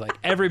cast too. Like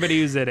everybody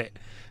who's in it.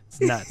 It's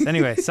nuts.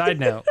 Anyway, side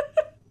note.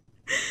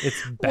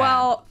 It's bad.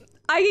 Well,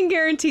 I can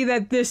guarantee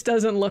that this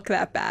doesn't look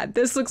that bad.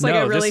 This looks like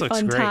a really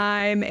fun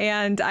time.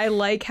 And I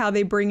like how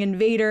they bring in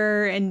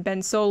Vader and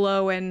Ben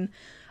Solo. And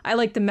I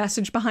like the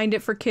message behind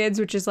it for kids,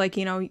 which is like,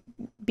 you know,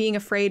 being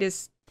afraid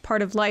is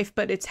part of life,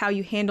 but it's how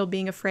you handle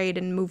being afraid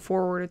and move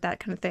forward with that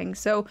kind of thing.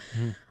 So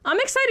I'm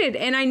excited,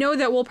 and I know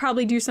that we'll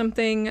probably do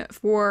something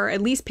for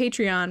at least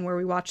Patreon where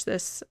we watch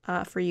this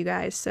for you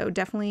guys, so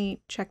definitely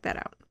check that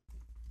out.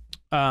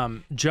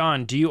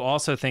 John, do you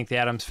also think the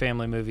Addams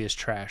Family movie is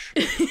trash?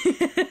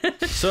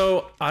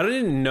 So I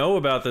didn't know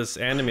about this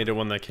animated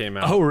one that came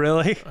out. Oh,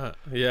 really?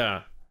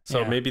 Yeah.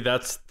 So maybe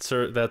that's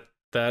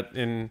that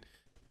in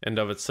and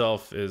of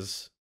itself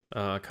is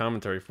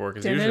commentary for,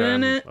 because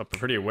usually I'm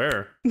pretty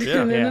aware.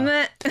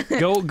 Yeah.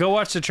 Go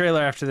watch the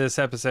trailer after this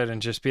episode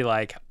and just be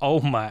like, oh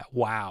my,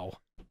 wow. All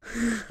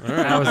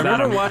right. How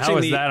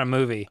was that a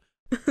movie?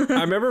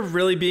 I remember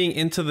really being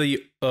into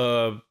the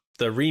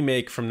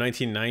remake from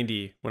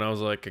 1990 when I was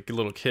like a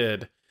little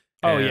kid.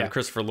 Oh yeah,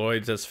 Christopher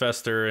Lloyd's as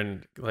Fester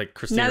and like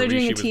Christina Now they're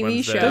doing Ricci a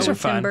TV show Those are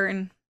with fun. Tim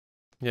Burton.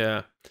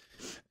 Yeah,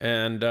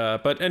 and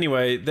but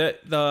anyway,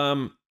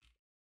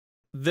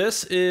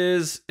 this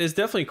is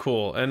definitely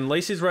cool, and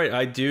Lacey's right.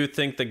 I do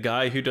think the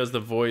guy who does the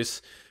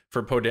voice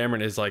for Poe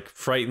Dameron is like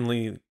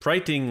frighteningly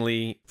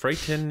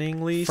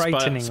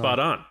spot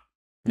on.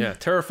 Yeah,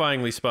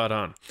 terrifyingly spot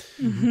on.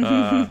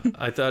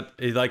 I thought,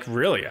 like,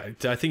 really,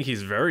 I think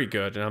he's very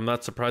good, and I'm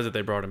not surprised that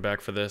they brought him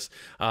back for this.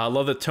 I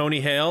love that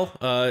Tony Hale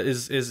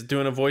is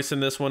doing a voice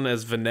in this one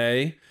as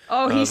Vinay.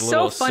 Oh, he's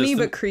so funny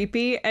but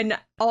creepy. And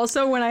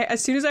also,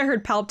 as soon as I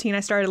heard Palpatine,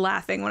 I started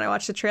laughing when I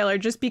watched the trailer,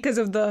 just because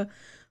of the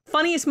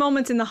funniest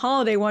moments in the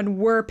holiday one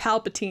were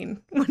Palpatine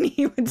when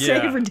he would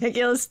say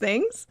ridiculous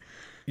things.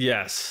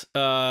 Yes,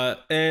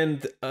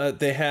 and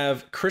they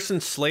have Kristen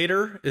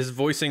Slater is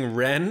voicing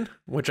Ren,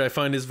 which I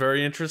find is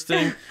very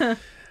interesting.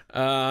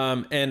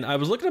 And I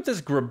was looking up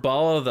this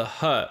Graballa the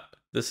Hutt.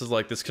 This is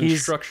like this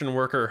construction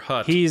worker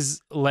Hutt.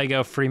 He's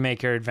Lego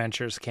Freemaker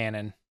Adventures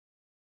canon.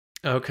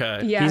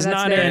 Okay. Yeah, he's that's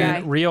not their in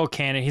guy. real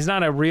canon. He's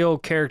not a real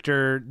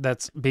character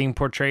that's being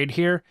portrayed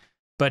here,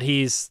 but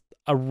he's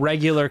a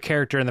regular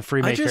character in the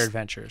Freemaker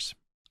Adventures.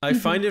 I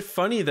find it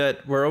funny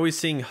that we're always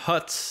seeing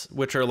Hutts,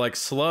 which are like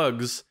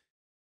slugs,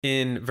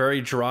 in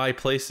very dry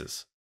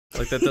places.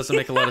 Like, that doesn't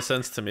make a lot of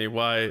sense to me.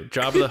 Why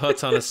Jabba the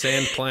Hutt's on a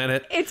sand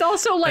planet? It's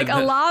also like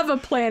a lava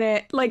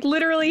planet. Like,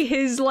 literally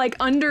his like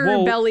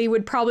underbelly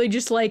would probably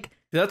just like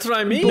That's what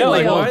I mean. No,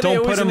 like, well, why are they don't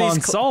always put in them on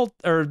these salt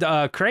or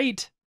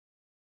crate.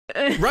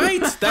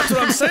 Right, that's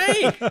what I'm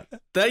saying.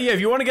 That if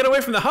you want to get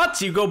away from the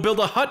huts, you go build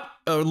a hut,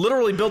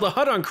 literally build a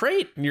hut on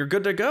crate, and you're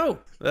good to go.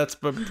 That's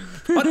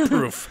hut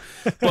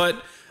proof.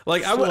 But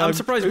like, I'm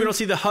surprised we don't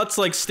see the huts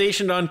like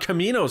stationed on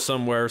Camino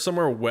somewhere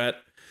wet.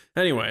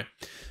 Anyway,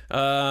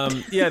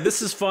 yeah,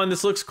 this is fun.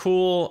 This looks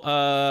cool.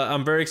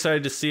 I'm very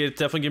excited to see it.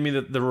 Definitely give me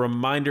the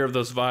reminder of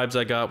those vibes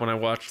I got when I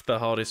watched the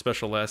holiday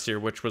special last year,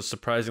 which was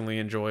surprisingly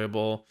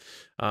enjoyable.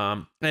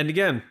 And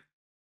again,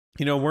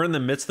 you know, we're in the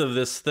midst of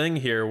this thing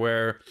here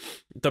where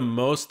the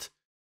most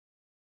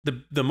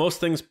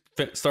things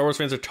Star Wars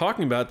fans are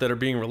talking about that are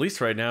being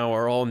released right now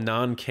are all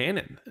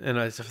non-canon, and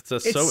it's so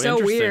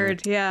interesting.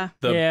 Weird. Yeah.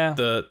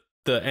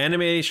 The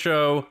anime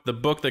show, the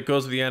book that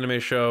goes with the anime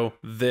show.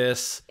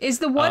 This is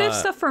the what if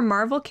stuff for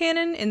Marvel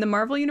canon in the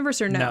Marvel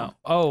universe or no? No.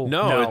 Oh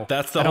no,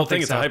 that's the whole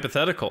thing. It's a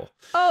hypothetical.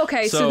 Oh,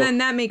 okay. So then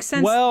that makes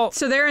sense. Well,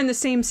 so they're in the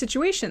same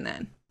situation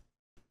then.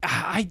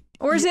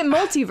 Or is it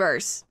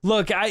multiverse?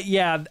 Look,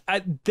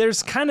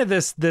 there's kind of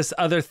this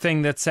other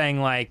thing that's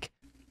saying, like,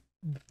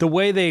 the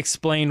way they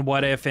explain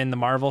what if in the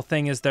Marvel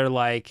thing is they're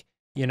like,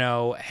 you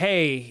know,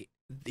 hey,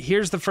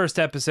 here's the first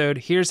episode,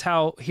 here's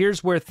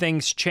where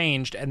things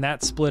changed, and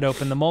that split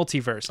open the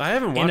multiverse. I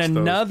haven't watched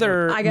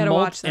those. I gotta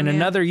watch them. In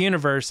another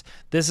universe,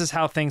 this is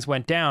how things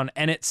went down,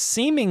 and it's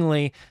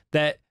seemingly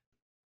that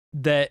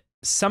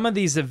some of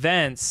these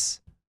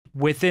events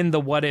within the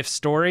what if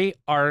story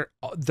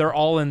they're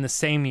all in the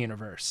same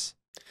universe.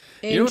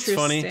 You know what's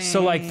funny?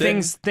 So like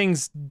things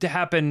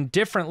happen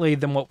differently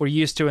than what we're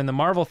used to in the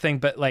Marvel thing,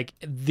 but like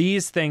the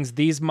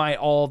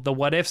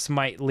what ifs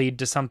might lead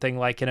to something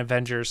like an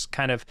Avengers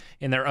kind of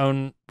in their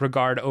own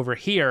regard over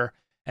here.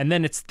 And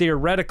then it's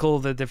theoretical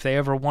that if they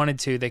ever wanted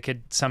to, they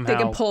could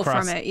somehow pull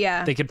from it.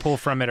 Yeah, they could pull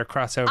from it or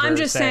cross over. I'm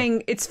just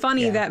saying it's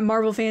funny that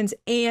Marvel fans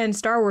and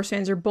Star Wars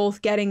fans are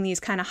both getting these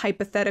kind of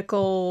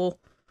hypothetical,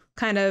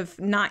 kind of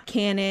not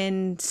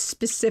canon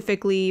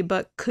specifically,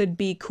 but could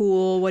be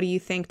cool. What do you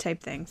think?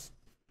 Type things.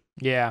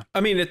 Yeah, I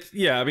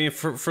mean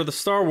for the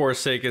Star Wars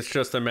sake, it's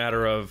just a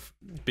matter of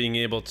being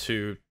able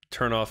to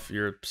turn off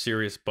your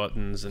serious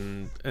buttons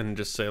and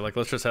just say, like,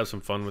 let's just have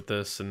some fun with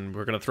this, and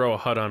we're gonna throw a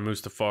hut on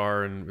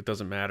Mustafar, and it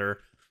doesn't matter.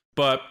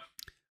 But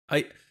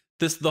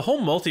the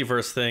whole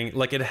multiverse thing,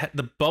 like,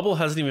 the bubble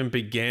hasn't even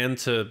began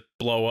to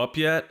blow up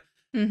yet,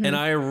 and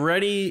I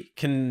already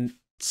can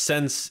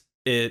sense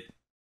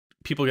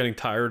people getting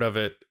tired of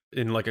it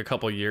in like a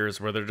couple of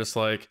years, where they're just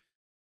like,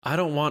 I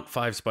don't want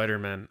 5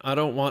 Spider-Men. I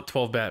don't want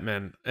 12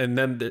 Batmen. And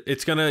then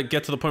it's going to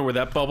get to the point where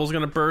that bubble's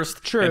going to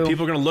burst. True. And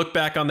people are going to look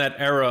back on that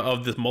era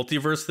of this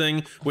multiverse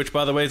thing, which,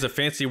 by the way, is a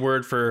fancy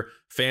word for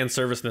fan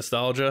service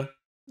nostalgia.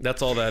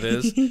 That's all that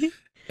is.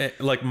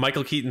 Like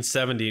Michael Keaton's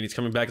 70 and he's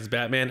coming back as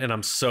Batman, and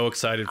I'm so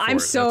excited for it. I'm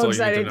so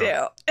excited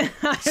too.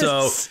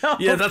 So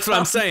yeah, that's what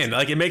I'm saying.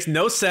 Like, it makes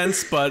no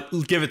sense, but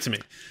give it to me.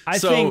 I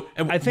think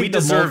we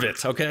deserve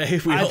it. Okay, I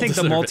think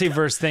the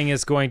multiverse thing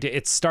is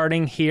it's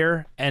starting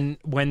here, and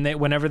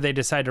whenever they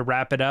decide to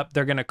wrap it up,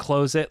 they're going to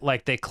close it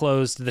like they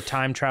closed the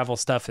time travel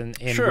stuff in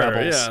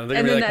Rebels. Yeah, and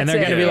they're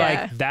going to be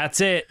like,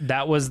 that's it.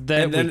 That was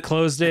we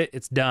closed it.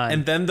 It's done.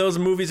 And then those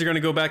movies are going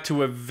to go back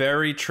to a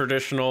very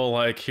traditional,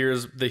 like,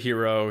 here's the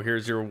hero,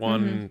 here's your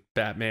one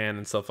Batman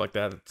and stuff like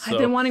that. So, I've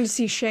been wanting to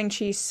see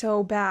Shang-Chi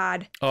so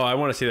bad. Oh, I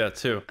want to see that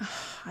too.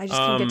 I just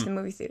can't get to the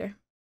movie theater.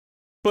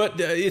 But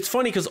it's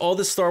funny because all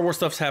this Star Wars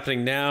stuff's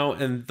happening now,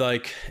 and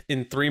like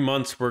in 3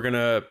 months we're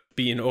gonna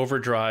be in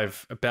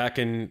overdrive back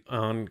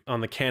on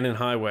the canon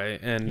highway,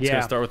 and it's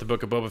gonna start with the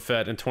Book of Boba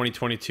Fett, and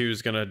 2022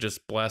 is gonna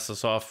just blast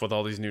us off with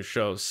all these new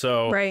shows.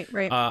 So right.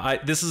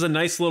 This is a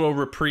nice little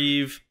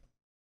reprieve,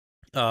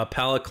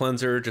 palate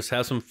cleanser. Just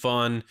have some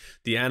fun.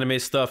 The anime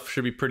stuff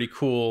should be pretty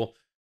cool.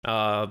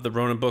 The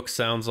Ronin book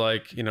sounds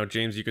like, you know,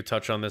 James, you could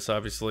touch on this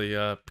obviously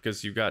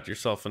because you got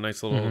yourself a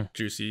nice little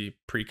juicy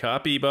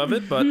pre-copy of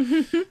it, but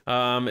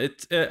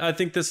I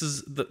think this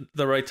is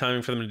the right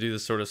timing for them to do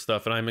this sort of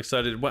stuff, and I'm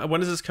excited.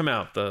 When does this come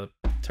out? The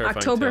Terrifying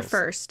October Tales?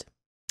 1st.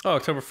 Oh,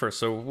 October 1st.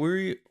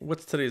 So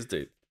what's today's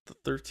date? The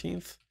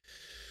 13th.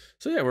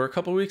 So yeah, we're a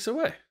couple weeks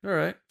away. All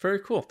right, very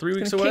cool. 3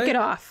 weeks away. Kick it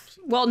off.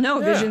 Well, no,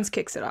 Visions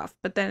kicks it off,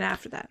 but then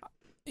after that.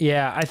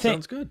 Yeah, I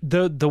think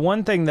the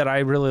one thing that I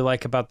really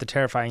like about the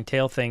Terrifying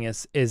Tale thing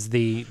is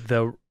the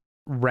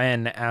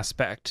Ren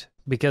aspect,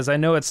 because I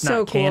know it's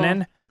not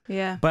canon.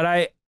 Yeah.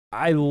 But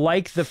I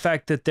like the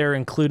fact that they're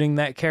including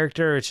that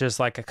character. It's just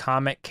like a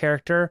comic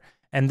character,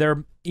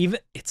 and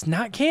it's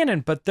not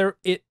canon, but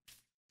it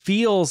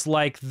feels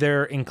like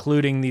they're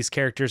including these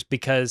characters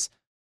because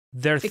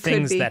they're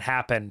things that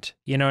happened.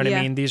 You know what I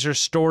mean? These are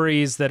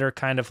stories that are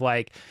kind of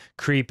like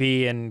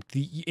creepy and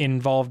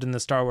involved in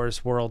the Star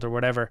Wars world or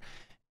whatever.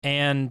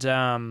 And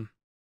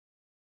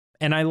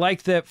I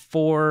like that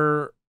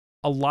for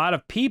a lot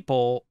of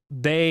people,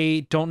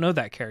 they don't know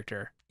that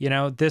character. You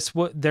know,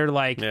 they're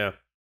like,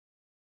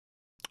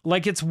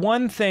 like, it's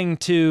one thing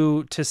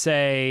to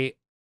say,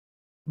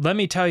 let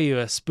me tell you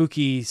a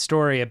spooky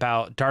story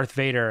about Darth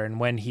Vader and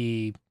when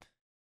he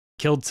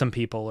killed some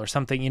people or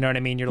something, you know what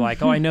I mean? You're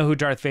like, oh, I know who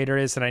Darth Vader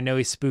is and I know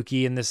he's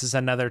spooky and this is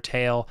another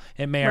tale.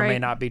 It may or may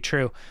not be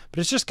true. But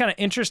it's just kind of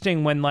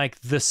interesting when like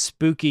the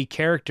spooky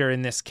character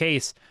in this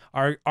case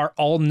are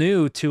all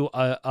new to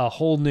a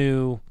whole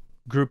new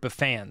group of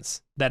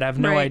fans that have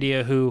no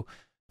idea who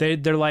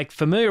they're like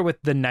familiar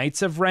with the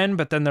Knights of Ren,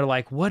 but then they're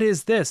like, what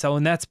is this? Oh,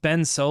 and that's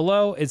Ben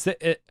Solo? Is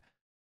it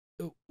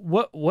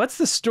what's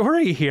the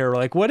story here?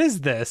 Like, what is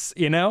this?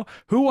 You know,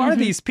 who are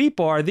these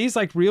people? Are these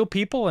like real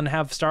people? And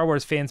have Star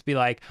Wars fans be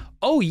like,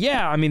 oh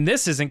yeah, I mean,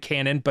 this isn't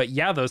canon, but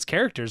yeah, those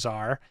characters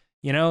are,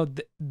 you know,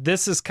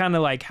 this is kind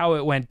of like how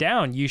it went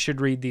down. You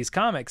should read these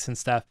comics and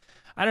stuff.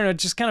 I don't know. It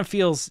just kind of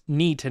feels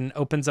neat and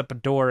opens up a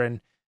door. And,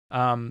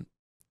 I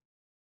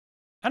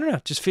don't know,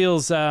 it just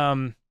feels,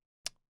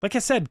 like I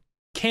said,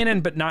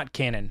 canon, but not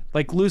canon,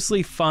 like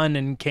loosely fun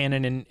and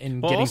canon and getting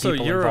people involved. Also,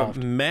 you're a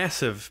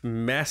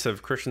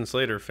massive Christian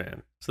Slater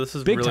fan, so this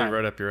is Big really time.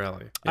 right up your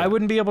alley. Yeah. I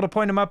wouldn't be able to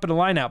point him up in a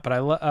lineup, but I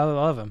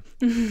love him.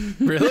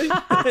 Really?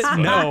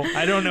 No,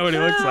 I don't know what he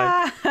looks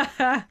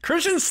like.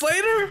 Christian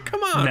Slater?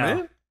 Come on,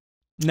 man.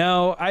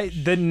 No,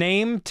 the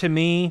name to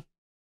me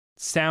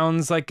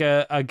sounds like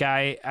a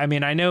guy. I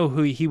mean, I know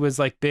who he was,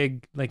 like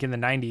big, like in the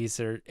 90s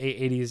or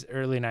 80s,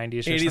 early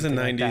 90s, or 80s and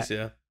 90s, like that.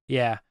 yeah.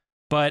 Yeah,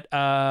 but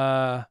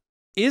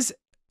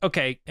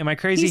am I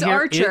crazy He's here?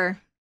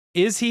 Archer.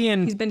 Is he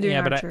in? He's been doing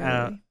Archer. But I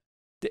don't.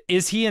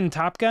 Is he in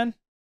Top Gun?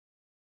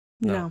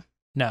 No.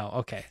 No.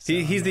 Okay. So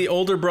he's the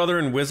older brother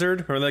in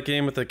Wizard. Remember that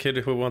game with the kid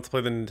who wants to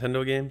play the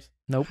Nintendo games?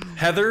 Nope.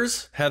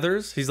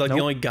 Heathers. He's like the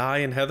only guy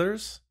in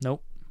Heathers.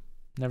 Nope.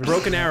 Never.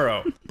 Broken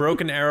Arrow.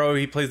 Broken Arrow.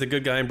 He plays the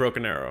good guy in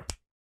Broken Arrow.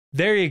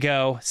 There you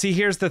go. See,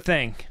 here's the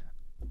thing.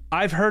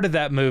 I've heard of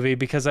that movie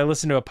because I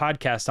listened to a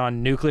podcast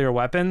on nuclear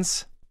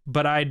weapons,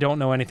 but I don't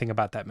know anything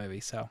about that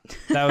movie. So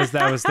that was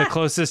the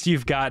closest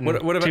you've gotten what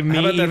about, to me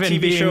how about that even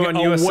TV being show on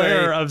aware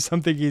USA, of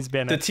something he's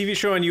been in. The TV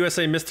show on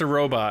USA, Mr.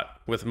 Robot,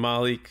 with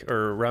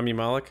Rami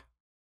Malek.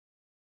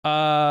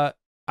 I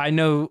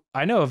know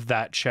of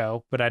that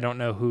show, but I don't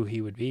know who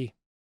he would be.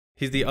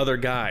 He's the other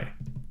guy.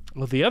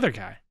 Well, the other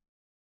guy.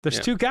 There's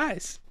two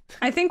guys.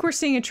 I think we're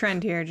seeing a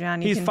trend here,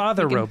 John. He's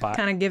Father Robot.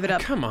 Kind of give it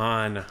up. Come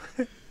on.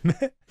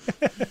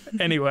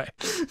 Anyway,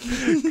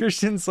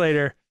 Christian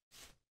Slater.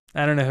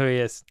 I don't know who he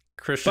is.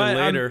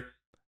 Christian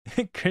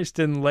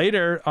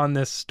Slater on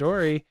this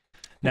story.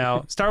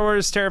 Now, Star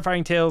Wars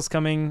Terrifying Tales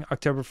coming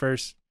October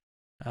 1st.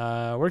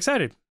 We're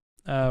excited.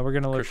 We're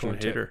going to look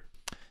forward to it.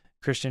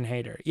 Christian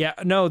Hater. Yeah,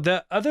 no,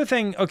 the other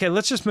thing, okay,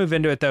 let's just move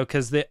into it though,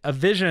 because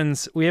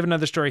Visions, we have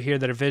another story here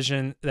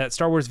that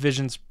Star Wars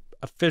Visions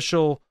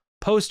official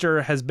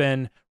poster has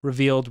been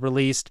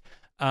released.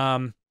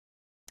 And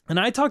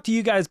I talked to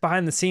you guys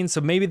behind the scenes, so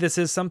maybe this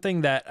is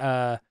something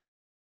that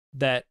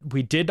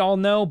we did all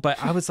know,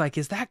 but I was like,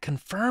 is that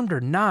confirmed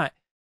or not?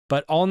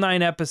 But all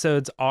 9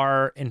 episodes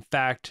are in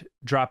fact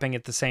dropping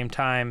at the same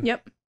time.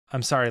 Yep.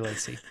 I'm sorry,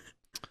 Lacey.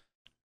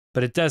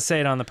 But it does say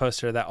it on the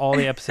poster that all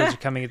the episodes are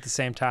coming at the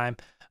same time.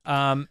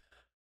 What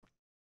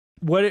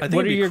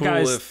are your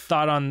guys'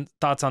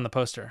 thoughts on the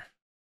poster?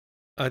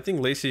 I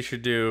think Lacey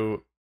should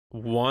do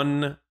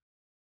 1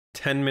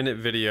 10-minute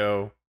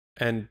video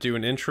and do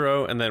an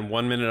intro and then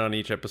 1 minute on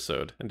each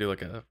episode and do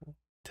like a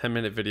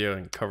 10-minute video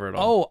and cover it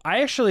all. Oh,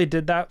 I actually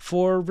did that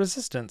for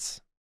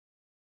Resistance.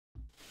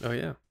 Oh,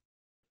 yeah.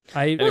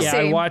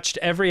 I watched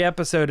every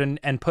episode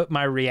and put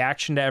my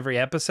reaction to every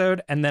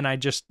episode, and then I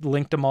just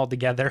linked them all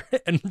together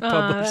and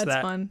published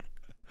that's fun.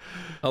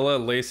 I'll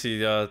let Lacey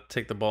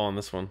take the ball on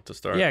this one to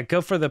start. Yeah,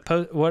 go for the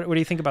What do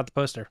you think about the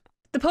poster?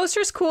 The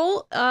poster's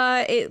cool.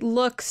 It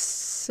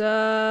looks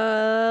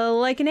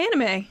like an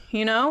anime,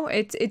 you know?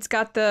 It's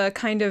got the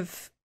kind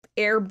of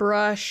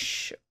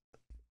airbrush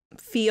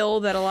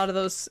feel that a lot of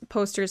those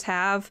posters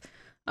have,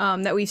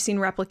 that we've seen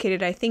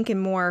replicated, I think, in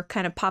more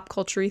kind of pop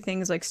culture-y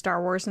things like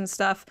Star Wars and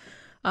stuff.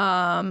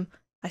 I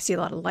see a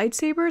lot of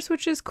lightsabers,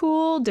 which is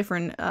cool.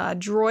 Different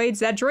droids.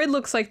 That droid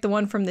looks like the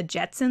one from the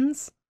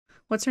Jetsons.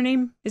 What's her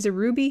name? Is it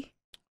Ruby?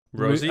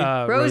 Rosie?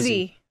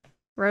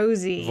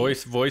 Rosie.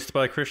 Voiced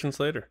by Christian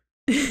Slater.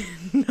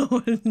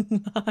 No, it's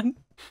not.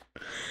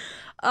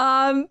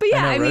 But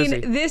yeah, I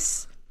mean,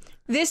 this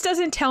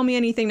doesn't tell me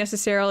anything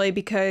necessarily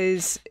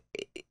because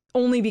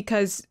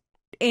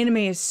anime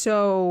is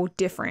so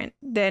different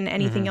than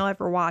anything you'll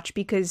ever watch,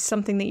 because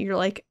something that you're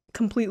like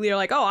completely are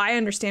like, oh, I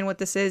understand what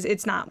this is.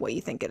 It's not what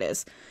you think it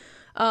is.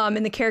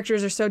 And the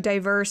characters are so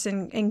diverse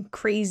and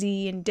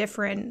crazy and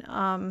different.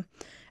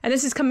 And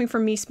this is coming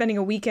from me spending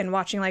a weekend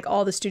watching like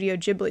all the Studio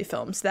Ghibli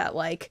films that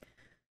like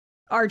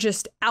are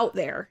just out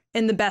there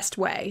in the best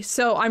way.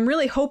 So I'm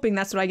really hoping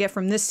that's what I get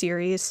from this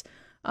series.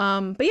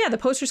 But yeah, the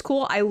poster's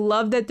cool. I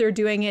love that they're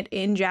doing it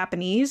in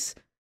Japanese,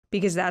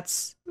 because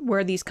that's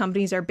where these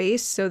companies are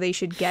based. So they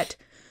should get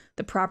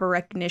the proper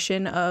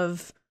recognition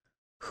of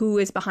who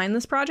is behind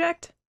this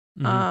project.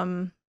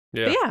 But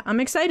yeah, I'm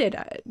excited.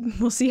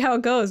 We'll see how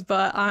it goes,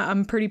 but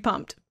I'm pretty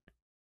pumped.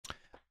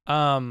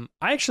 I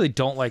actually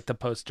don't like the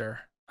poster.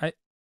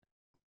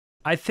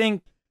 I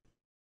think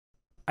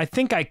I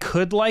think I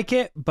could like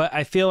it, but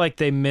I feel like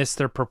they miss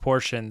their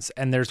proportions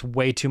and there's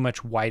way too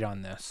much white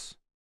on this.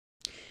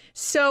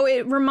 So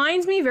it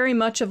reminds me very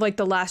much of like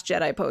the Last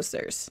Jedi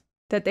posters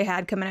that they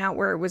had coming out,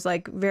 where it was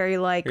like very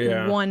like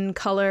one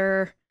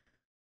color.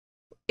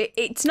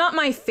 It's not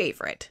my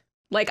favorite.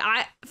 Like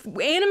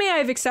anime,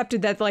 I've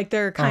accepted that like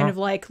they're kind of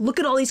like, look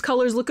at all these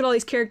colors, look at all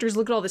these characters,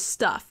 look at all this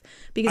stuff.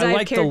 Because I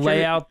like the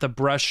layout, the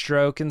brush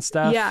stroke and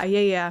stuff.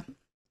 Yeah.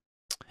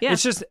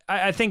 It's just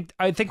I think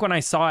when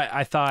I saw it,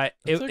 I thought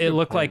it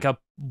looked like a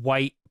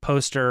white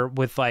poster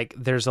with like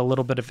there's a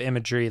little bit of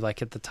imagery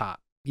like at the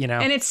top, you know.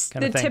 And it's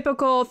the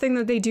typical thing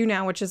that they do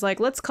now, which is like,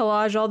 let's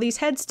collage all these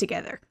heads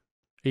together.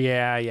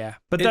 Yeah.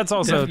 But that's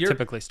also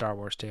typically Star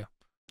Wars too.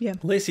 Yeah.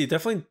 Lacey, it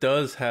definitely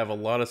does have a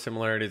lot of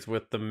similarities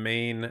with the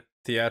main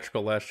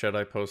theatrical Last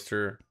Jedi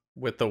poster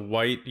with the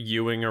white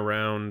Ewing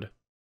around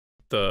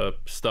the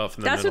stuff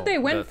in the That's middle. what they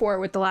went for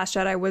with the Last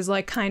Jedi, was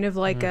like kind of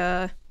like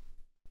a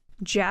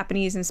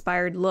Japanese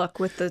inspired look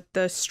with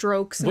the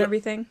strokes and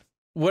everything.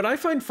 What I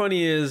find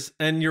funny is,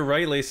 and you're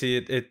right, Lacey,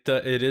 it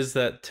is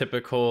that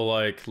typical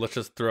like, let's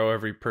just throw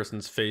every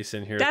person's face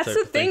in here. That's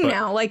the thing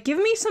now. Like, give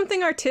me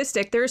something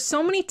artistic. There's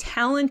so many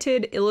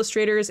talented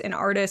illustrators and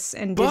artists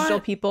and digital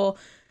people.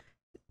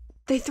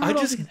 They throw it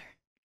all together.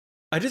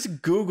 I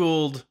just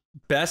Googled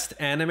best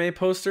anime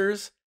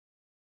posters,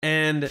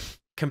 and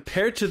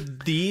compared to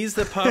these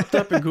that popped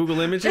up in Google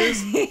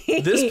Images,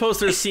 this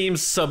poster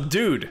seems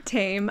subdued.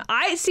 Tame.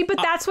 I see, but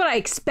that's what I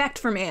expect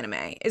from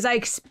anime. Is I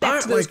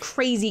expect those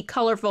crazy,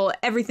 colorful,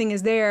 everything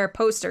is there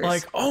posters.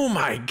 Like, oh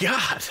my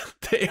god,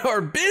 they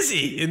are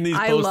busy in these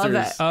posters. I love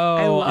it.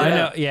 Oh, I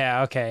know.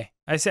 Yeah, okay.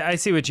 I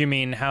see what you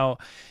mean. How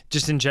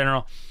just in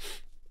general,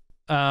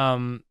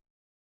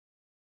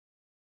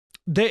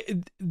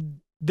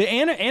 the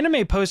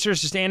anime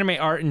posters, just anime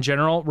art in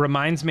general,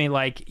 reminds me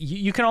like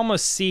you can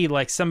almost see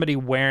like somebody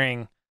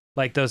wearing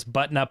like those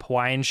button-up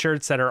Hawaiian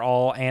shirts that are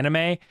all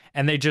anime,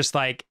 and they just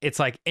like, it's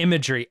like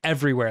imagery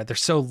everywhere. They're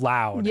so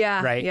loud.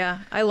 Yeah, right. Yeah,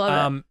 I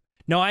love it.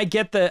 No, I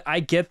get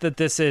that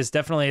this is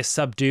definitely a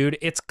subdued.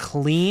 It's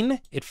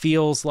clean. It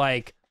feels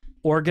like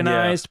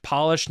organized,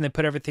 polished, and they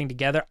put everything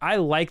together. I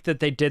like that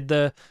they did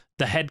the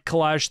head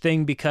collage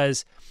thing,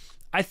 because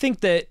I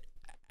think that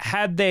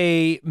had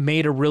they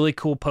made a really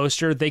cool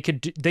poster, they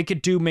could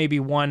do maybe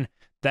one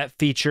that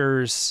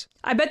features.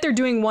 I bet they're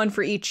doing one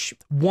for each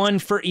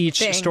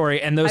thing.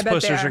 Story, and those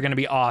posters are going to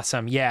be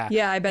awesome. Yeah,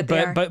 I bet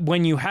they are. But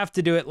when you have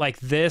to do it like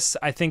this,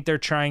 I think they're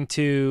trying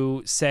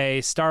to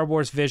say Star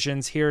Wars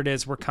Visions. Here it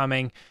is. We're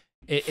coming.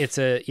 It's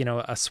a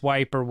a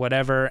swipe or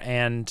whatever,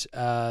 and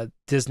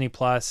Disney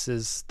Plus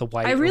is the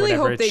white. I really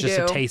hope it's just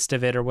a taste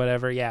of it or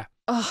whatever. Yeah.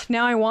 Oh,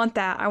 now I want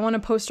that. I want a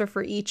poster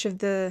for each of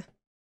the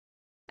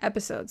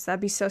episodes.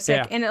 That'd be so sick.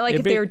 Yeah. And like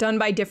if they were done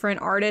by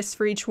different artists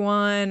for each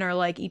one, or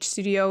like each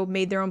studio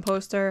made their own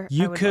poster.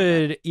 You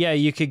could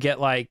get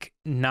like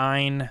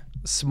 9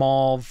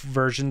 small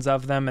versions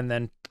of them and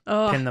then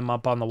pin them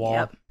up on the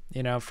wall.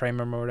 Frame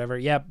them or whatever.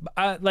 Yeah,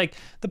 like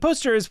the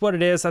poster is what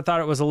it is. I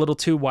thought it was a little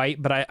too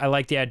white, but I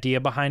like the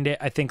idea behind it.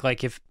 I think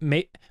like if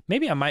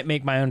maybe I might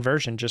make my own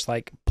version, just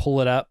like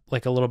pull it up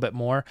like a little bit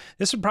more.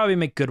 This would probably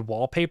make good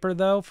wallpaper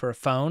though for a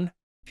phone.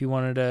 If you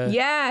wanted to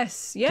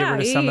get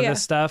rid of some of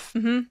this stuff.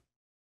 Mm-hmm.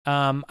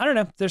 I don't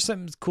know. There's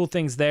some cool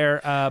things there.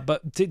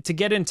 But to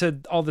get into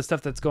all the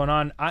stuff that's going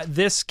on,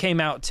 this came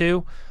out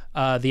too,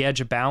 The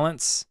Edge of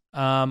Balance.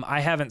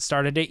 I haven't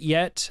started it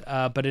yet,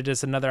 but it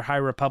is another High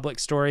Republic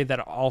story that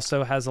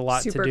also has a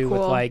lot to do with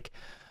like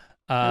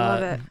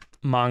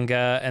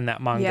manga and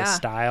that manga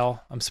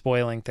style. I'm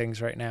spoiling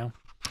things right now.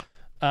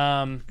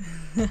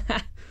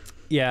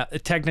 Yeah,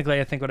 technically,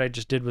 I think what I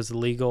just did was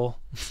illegal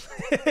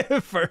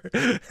for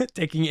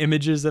taking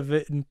images of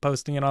it and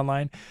posting it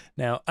online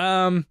now.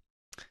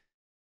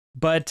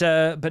 But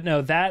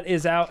no, that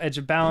is out, Edge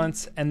of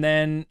Balance. And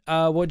then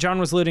what John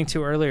was alluding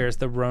to earlier is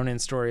the Ronin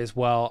story as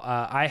well.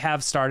 I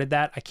have started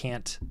that. I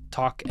can't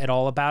talk at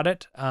all about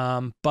it.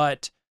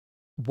 But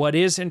what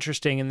is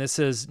interesting, and this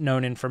is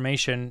known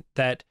information,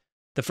 that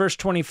the first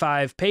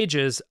 25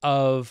 pages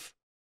of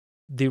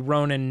the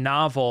Ronin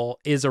novel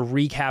is a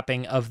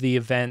recapping of the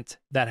event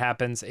that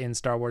happens in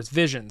Star Wars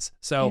Visions.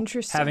 So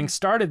having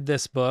started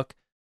this book,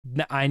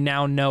 I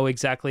now know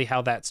exactly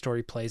how that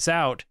story plays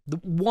out.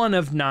 One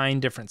of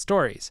 9 different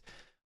stories.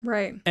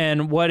 Right.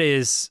 And what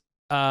is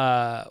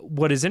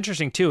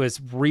interesting too is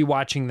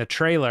rewatching the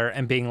trailer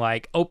and being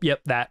like, oh,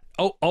 yep, that.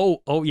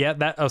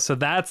 So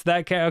that's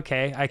that.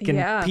 Okay, I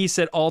can piece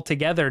it all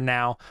together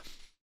now.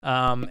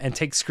 And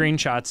take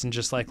screenshots and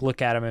just like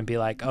look at them and be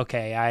like,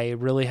 okay, I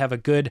really have a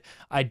good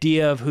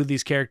idea of who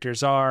these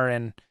characters are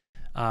and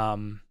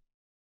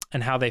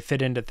how they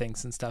fit into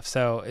things and stuff.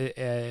 So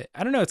I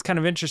don't know. It's kind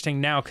of interesting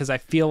now because I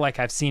feel like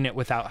I've seen it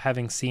without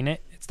having seen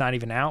it. It's not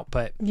even out,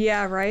 but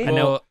yeah, right.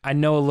 I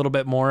know a little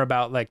bit more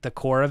about like the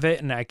core of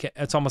it, and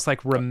it's almost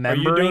like remembering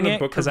it. Are you doing a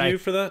book review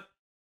for that?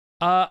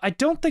 I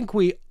don't think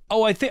we.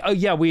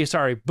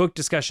 Book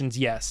discussions.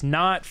 Yes,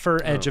 not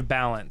for Edge of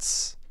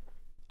Balance.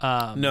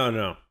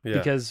 No, yeah.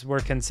 Because we're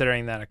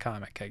considering that a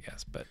comic, I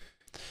guess. But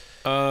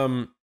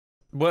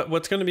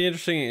What's going to be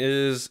interesting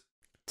is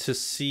to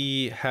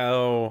see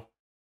how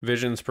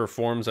Visions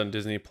performs on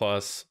Disney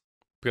Plus,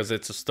 because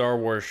it's a Star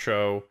Wars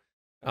show,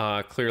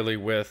 clearly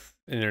with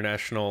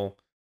international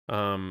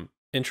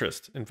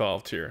interest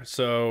involved here.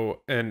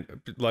 So,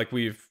 and like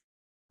we've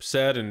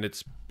said, and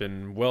it's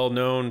been well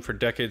known for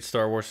decades,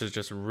 Star Wars has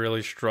just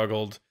really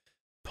struggled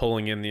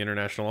pulling in the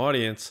international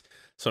audience.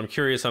 So I'm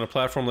curious, on a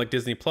platform like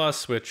Disney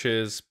Plus, which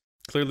is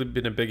clearly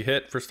been a big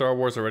hit for Star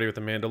Wars already with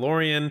The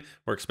Mandalorian.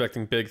 We're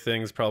expecting big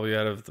things probably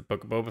out of the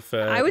Book of Boba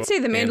Fett. I would say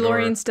The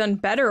Mandalorian's done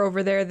better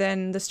over there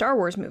than the Star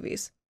Wars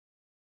movies.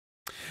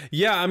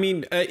 Yeah, I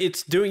mean,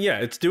 it's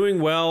doing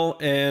well,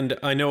 and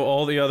I know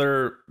all the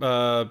other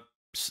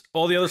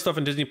stuff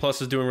in Disney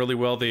Plus is doing really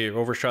well. They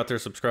overshot their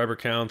subscriber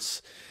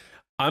counts.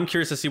 I'm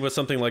curious to see what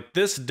something like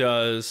this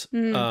does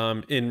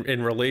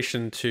in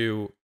relation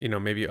to, you know,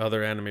 maybe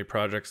other anime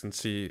projects, and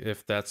see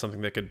if that's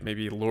something that could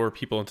maybe lure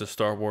people into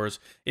Star Wars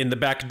in the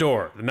back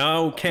door.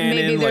 No canon,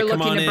 maybe they're like, come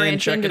looking on to branch in,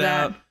 check into it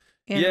that out.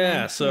 anime.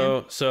 Yeah,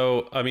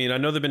 so I mean, I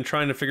know they've been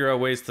trying to figure out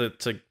ways to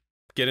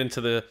get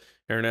into the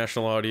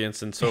international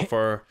audience, and so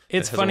far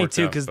it's funny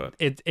too, because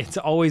it's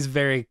always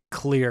very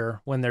clear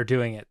when they're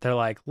doing it. They're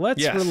like,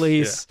 let's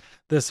release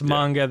this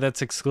manga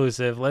that's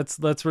exclusive.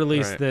 Let's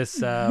release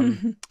this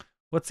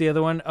what's the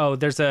other one? Oh,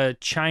 there's a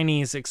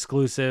Chinese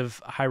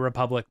exclusive High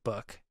Republic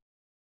book.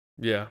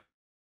 Yeah.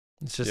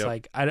 It's just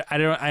like, I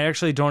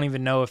actually don't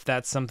even know if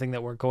that's something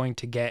that we're going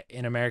to get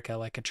in America,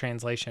 like a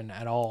translation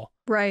at all.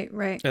 Right.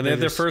 And they have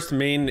their first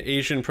main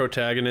Asian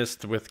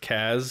protagonist with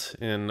Kaz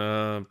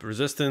in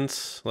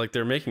Resistance. Like,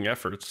 they're making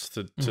efforts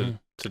to do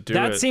it.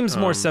 That seems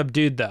more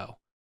subdued, though.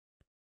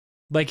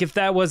 Like, if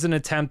that was an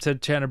attempt to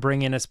try to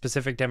bring in a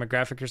specific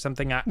demographic or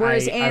something,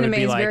 whereas anime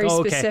is like, very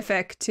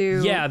specific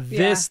to... Yeah,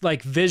 this,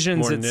 like,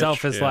 Visions more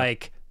itself niche, is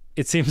like...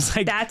 It seems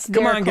like, that's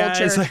come on, culture.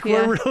 guys, like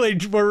we're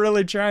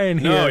really trying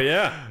here.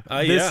 No,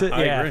 I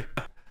agree.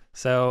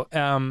 So,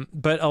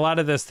 but a lot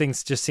of those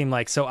things just seem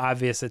like so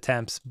obvious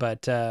attempts.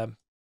 But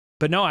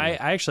no, I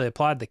actually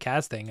applaud the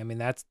Kaz thing. I mean,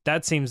 that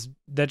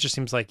just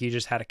seems like you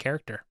just had a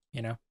character,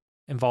 you know,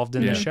 involved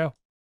in the show.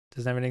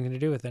 Doesn't have anything to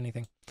do with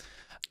anything.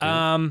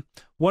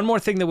 One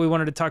more thing that we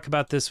wanted to talk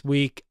about this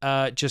week,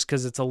 just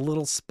because it's a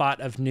little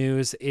spot of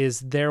news, is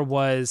there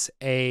was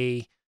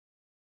a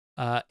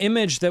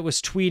image that was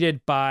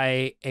tweeted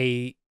by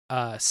a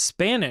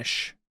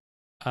Spanish,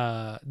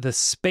 the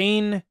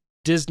Spain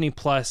Disney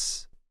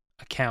Plus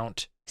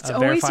account. It's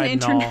always an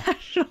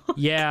international.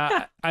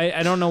 Yeah,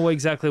 I don't know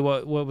exactly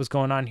what was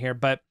going on here,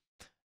 but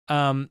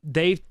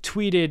they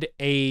tweeted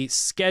a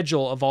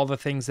schedule of all the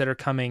things that are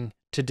coming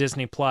to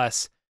Disney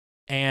Plus,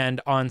 and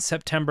on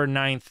September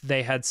 9th,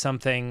 they had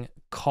something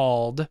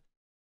called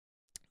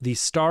the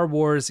Star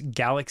Wars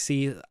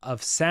Galaxy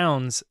of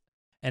Sounds.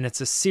 And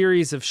it's a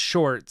series of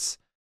shorts,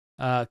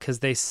 because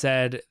they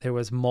said there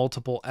was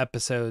multiple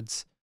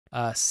episodes,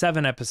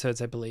 7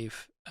 episodes, I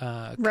believe,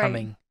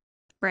 coming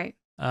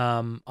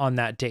on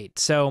that date.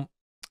 So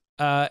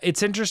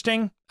it's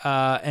interesting,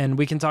 and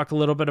we can talk a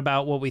little bit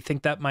about what we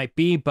think that might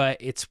be, but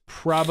it's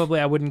probably,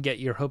 I wouldn't get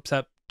your hopes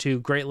up too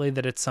greatly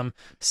that it's some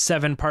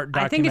 7-part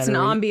documentary. I think it's an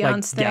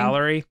ambiance thing.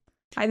 Gallery.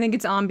 I think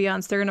it's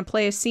ambiance. They're going to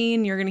play a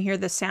scene. You're going to hear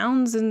the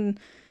sounds and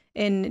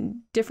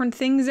different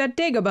things at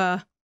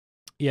Dagobah.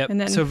 Yep.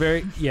 And then, so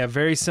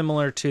very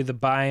similar to the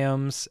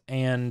biomes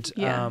and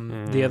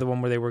the other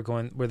one where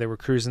they were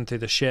cruising through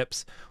the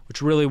ships,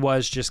 which really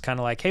was just kind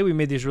of like, hey, we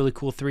made these really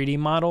cool 3D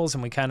models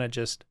and we kind of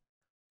just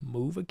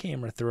move a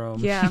camera through them.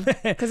 Yeah,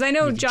 because I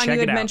know, John, you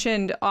had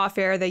mentioned off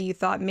air that you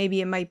thought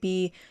maybe it might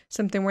be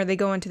something where they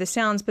go into the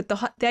sounds, but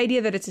the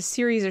idea that it's a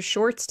series of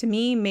shorts to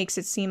me makes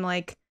it seem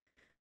like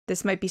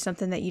this might be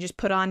something that you just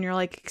put on. You're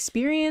like,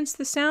 experience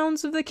the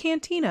sounds of the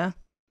cantina.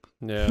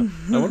 Yeah,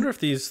 I wonder if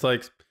these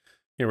like.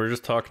 You know, we're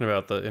just talking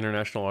about the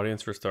international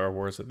audience for Star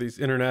Wars. These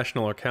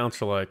international accounts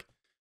are like,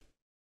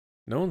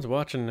 no one's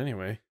watching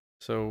anyway,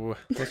 so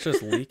let's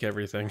just leak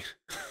everything.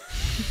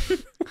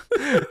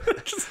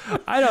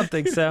 I don't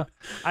think so.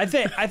 I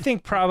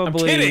think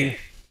probably. I'm kidding.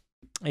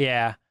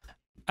 Yeah,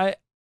 I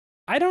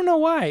don't know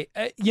why.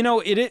 You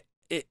know,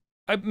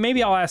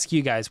 maybe I'll ask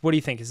you guys. What do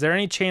you think? Is there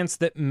any chance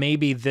that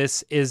maybe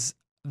this is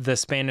the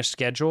Spanish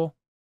schedule,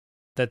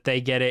 that they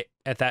get it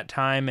at that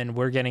time and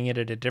we're getting it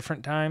at a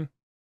different time?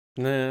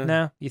 Nah.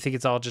 No, you think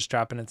it's all just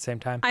dropping at the same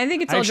time? I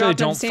think it's all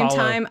dropping at the same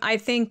time. I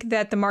think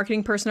that the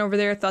marketing person over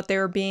there thought they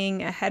were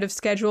being ahead of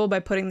schedule by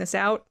putting this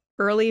out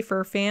early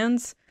for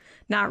fans,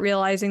 not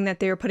realizing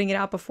that they were putting it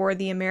out before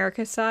the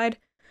America side,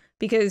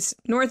 because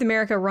North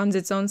America runs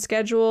its own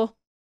schedule.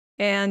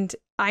 And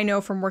I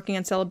know from working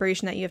on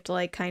Celebration that you have to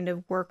like kind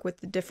of work with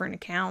the different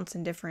accounts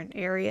in different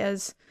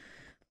areas.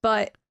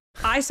 But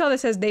I saw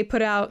this as they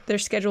put out their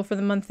schedule for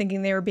the month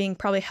thinking they were being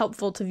probably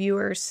helpful to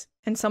viewers.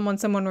 And someone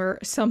somewhere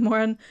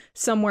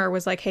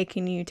was like, "Hey,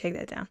 can you take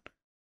that down?"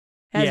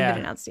 Hasn't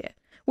been announced yet.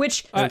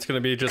 Which it's going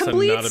to be just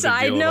complete not a big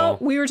side deal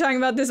note. We were talking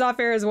about this off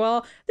air as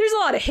well. There's a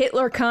lot of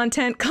Hitler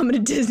content coming to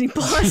Disney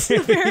Plus.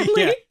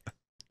 Apparently,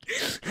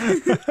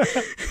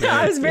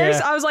 I was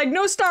I was like,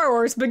 no Star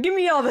Wars, but give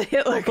me all the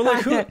Hitler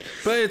content.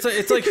 But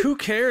it's like who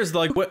cares?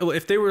 Like, what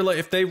if they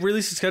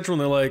release a schedule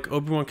and they're like,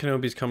 Obi-Wan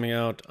Kenobi's coming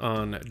out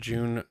on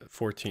June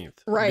 14th,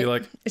 right? Be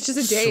like, it's just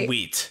a date.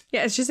 Sweet.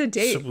 Yeah, it's just a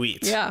date.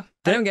 Sweet. Yeah,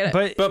 I don't get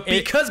it. But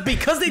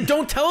because they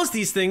don't tell us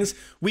these things,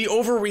 we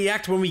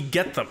overreact when we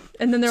get them.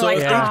 And then they're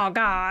oh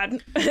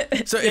god.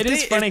 So it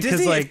is funny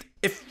because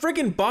if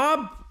friggin'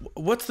 Bob,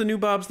 what's the new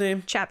Bob's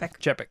name?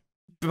 Chapek.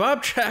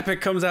 Bob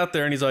Chapek comes out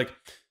there and he's like,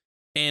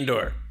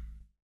 Andor,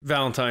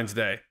 Valentine's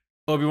Day,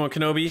 Obi-Wan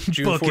Kenobi,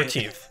 June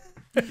 14th.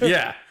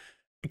 Yeah.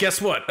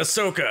 Guess what?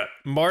 Ahsoka,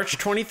 March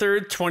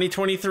 23rd,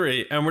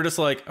 2023. And we're just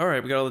like, all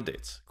right, we got all the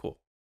dates. Cool.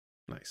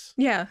 Nice.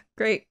 Yeah,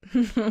 great.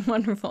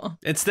 Wonderful.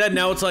 Instead,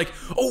 now it's like,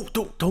 oh,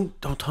 don't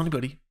tell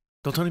anybody.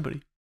 Don't tell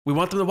anybody. We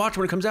want them to watch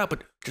when it comes out,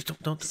 but just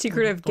don't.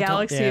 Secretive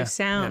galaxy of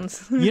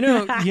sounds.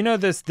 Yeah. You know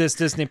this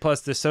Disney Plus,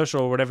 this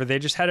social or whatever. They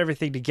just had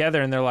everything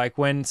together, and they're like,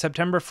 when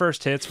September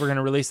 1st hits, we're going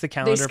to release the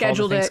calendar of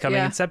all the things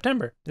coming in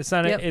September. It's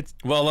not. It's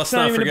well, let's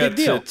not forget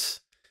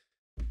it's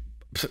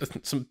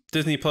some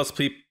Disney Plus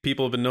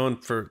people have been known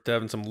for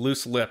having some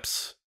loose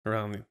lips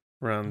around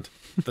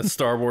the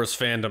Star Wars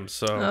fandom.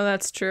 So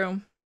that's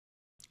true.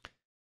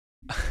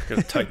 Got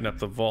to tighten up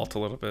the vault a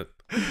little bit.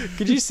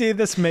 Could you see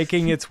this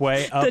making its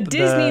way up the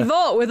Disney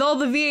vault with all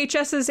the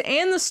VHSs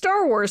and the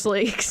Star Wars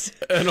leaks?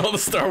 And all the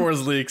Star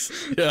Wars leaks.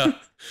 Yeah.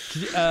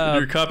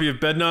 Your copy of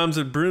Bedknobs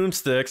and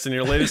Broomsticks and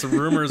your latest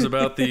rumors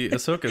about the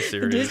Ahsoka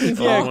series. Disney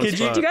vault. Do you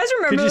guys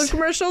remember those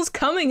commercials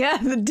coming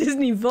out of the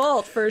Disney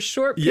vault for a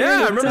short period of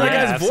time? I remember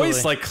that guy's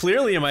voice like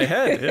clearly in my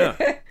head.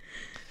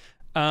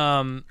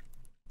 Yeah.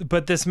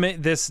 But this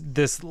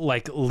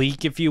like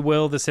leak, if you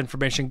will, this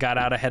information got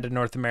out ahead of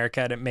North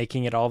America and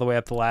making it all the way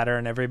up the ladder,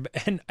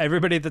 and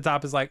everybody at the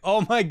top is like,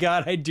 "Oh my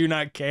god, I do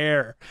not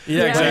care."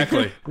 Yeah,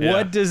 exactly.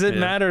 What does it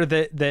matter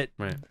that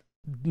right.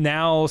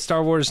 Now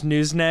Star Wars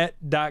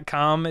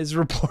Newsnet.com is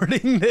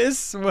reporting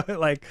this?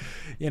 Like,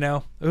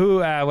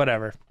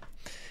 whatever.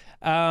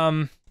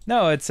 No,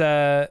 it's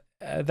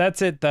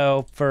that's it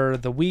though for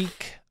the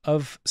week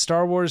of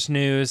Star Wars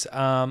news.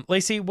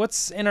 Lacey,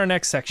 what's in our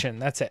next section?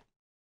 That's it.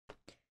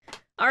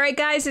 All right,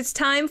 guys, it's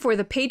time for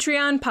the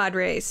Patreon pod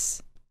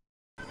race.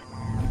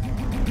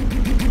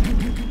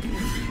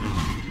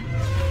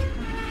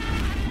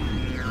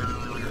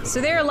 So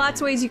there are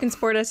lots of ways you can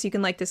support us. You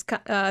can like this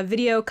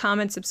video,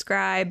 comment,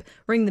 subscribe,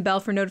 ring the bell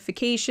for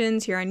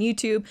notifications here on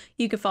YouTube.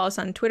 You can follow us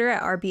on Twitter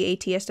at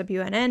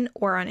RBATSWNN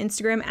or on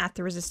Instagram at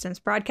The Resistance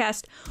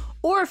Broadcast.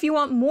 Or if you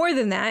want more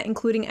than that,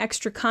 including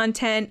extra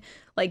content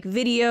like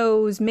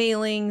videos,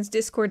 mailings,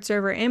 Discord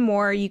server, and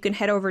more, you can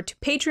head over to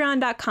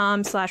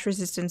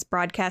patreon.com/Resistance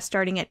Broadcast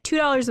starting at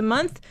 $2 a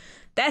month.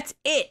 That's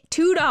it,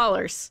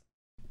 $2.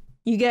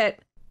 You get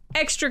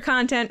extra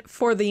content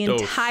for the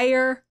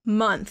entire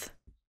month.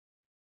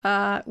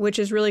 Which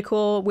is really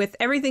cool with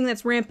everything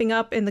that's ramping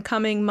up in the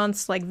coming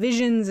months, like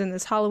Visions and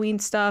this Halloween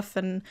stuff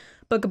and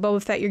Book of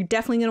Boba Fett. You're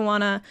definitely going to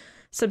want to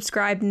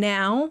subscribe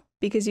now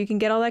because you can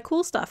get all that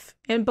cool stuff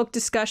and book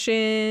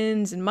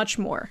discussions and much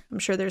more. I'm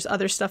sure there's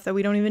other stuff that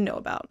we don't even know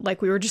about,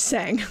 like we were just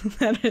saying,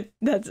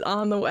 that's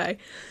on the way.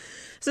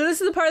 So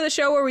this is the part of the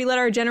show where we let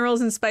our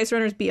generals and spice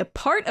runners be a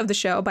part of the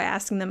show by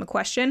asking them a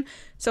question.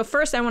 So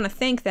first I want to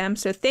thank them.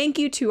 So thank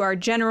you to our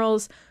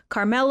generals,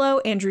 Carmelo,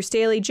 Andrew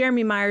Staley,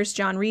 Jeremy Myers,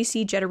 John Reese,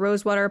 Jetta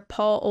Rosewater,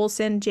 Paul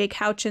Olson, Jake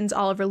Houchins,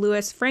 Oliver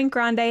Lewis, Frank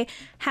Grande,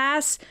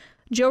 Haas,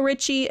 Joe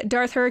Ritchie,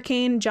 Darth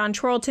Hurricane, John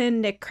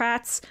Charlton, Nick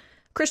Kratz,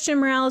 Christian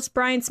Morales,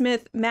 Brian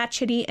Smith, Matt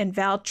Chitty, and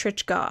Val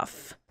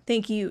Trichkov.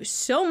 Thank you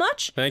so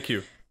much. Thank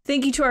you.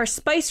 Thank you to our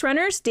Spice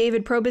Runners,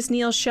 David Probus,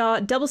 Neil Shaw,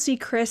 Double C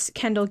Chris,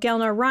 Kendall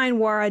Gelner, Ryan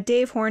WAARA,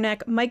 Dave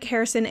Hornak, Mike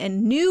Harrison,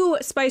 and new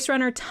Spice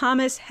Runner,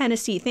 Thomas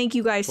Hennessy. Thank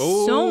you guys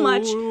so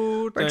much.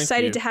 We're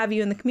excited to have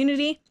you in the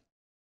community.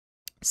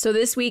 So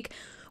this week,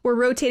 we're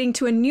rotating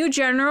to a new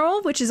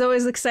general, which is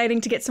always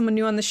exciting to get someone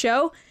new on the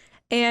show.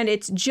 And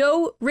it's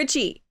Joe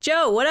Ritchie.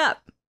 Joe, what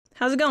up?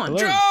 How's it going?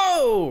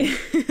 Hello.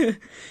 Joe!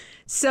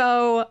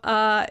 So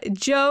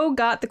Joe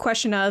got the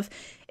question of,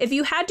 if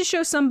you had to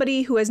show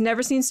somebody who has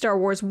never seen Star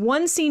Wars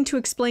one scene to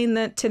explain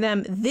that to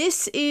them,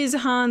 this is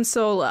Han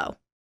Solo,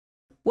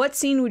 what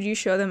scene would you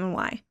show them and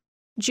why?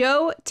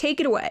 Joe, take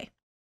it away.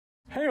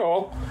 Hey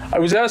all, I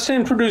was asked to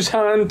introduce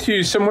Han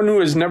to someone who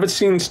has never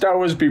seen Star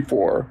Wars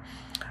before.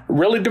 A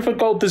really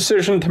difficult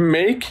decision to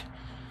make.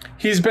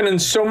 He's been in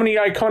so many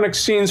iconic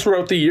scenes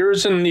throughout the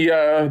years in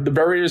the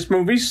various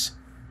movies.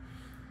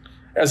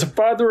 As a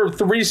father of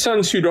 3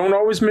 sons who don't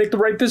always make the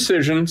right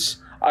decisions,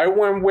 I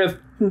went with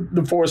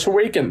The Force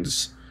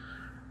Awakens.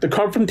 The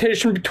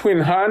confrontation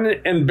between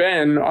Han and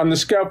Ben on the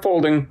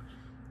scaffolding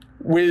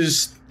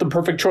was the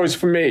perfect choice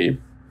for me.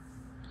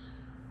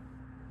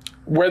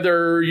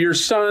 Whether your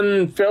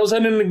son fails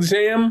at an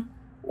exam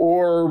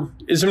or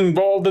is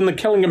involved in the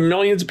killing of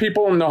millions of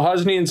people in the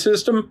Hosnian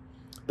system,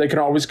 they can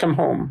always come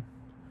home.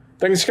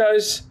 Thanks,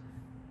 guys.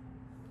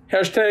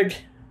 Hashtag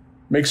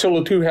make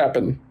Solo 2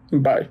 happen.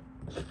 Bye.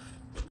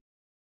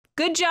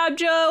 Good job,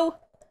 Joe.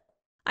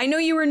 I know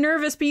you were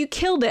nervous, but you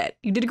killed it.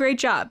 You did a great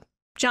job.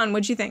 John,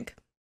 what'd you think?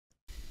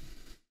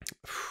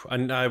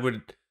 I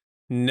would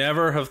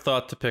never have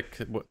thought to pick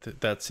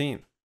that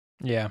scene.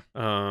 Yeah.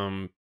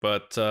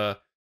 But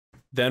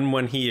then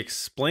when he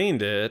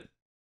explained it,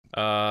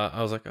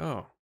 I was like,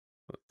 oh,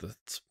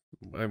 that's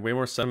way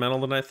more sentimental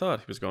than I thought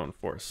he was going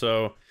for.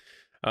 So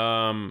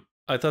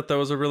I thought that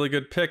was a really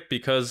good pick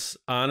because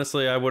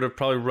honestly, I would have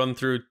probably run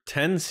through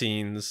 10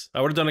 scenes.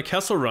 I would have done a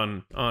Kessel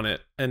run on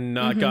it and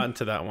not gotten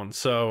to that one.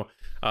 So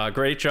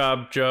great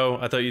job, Joe.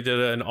 I thought you did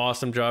an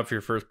awesome job for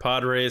your first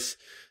pod race.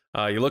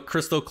 You look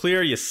crystal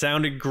clear. You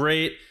sounded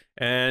great.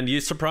 And you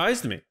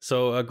surprised me.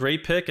 So a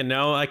great pick. And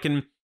now I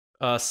can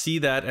see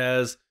that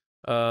as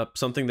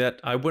something that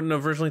I wouldn't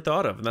have originally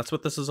thought of. And that's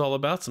what this is all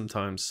about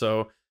sometimes.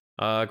 So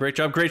great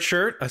job. Great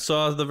shirt. I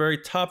saw the very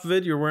top of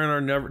it. You're wearing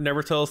our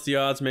Never Tell Us the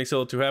Odds Makes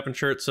It 2 Happen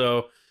shirt.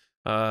 So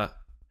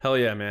hell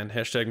yeah, man.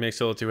 Hashtag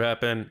Makes It 2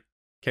 Happen.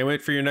 Can't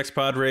wait for your next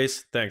pod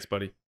race. Thanks,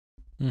 buddy.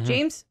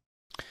 James?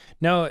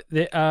 No,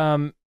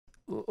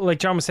 like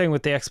John was saying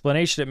with the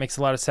explanation, it makes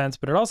a lot of sense.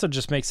 But it also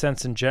just makes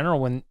sense in general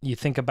when you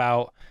think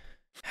about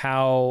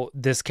how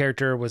this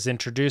character was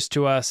introduced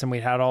to us and we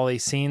had all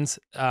these scenes.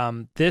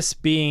 This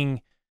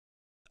being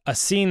a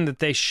scene that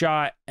they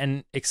shot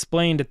and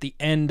explained at the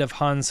end of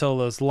Han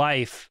Solo's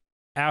life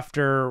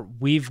after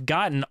we've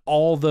gotten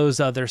all those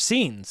other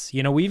scenes.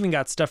 You know, we even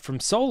got stuff from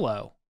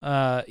Solo.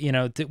 You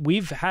know,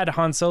 we've had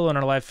Han Solo in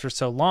our life for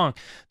so long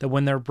that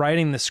when they're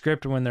writing the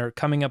script and when they're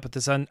coming up with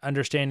this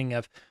understanding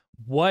of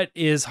what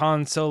is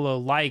Han Solo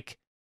like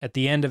at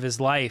the end of his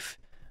life,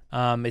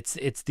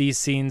 it's these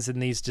scenes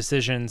and these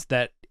decisions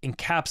that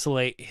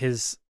encapsulate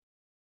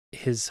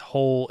his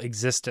whole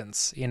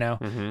existence, you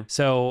know?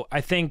 So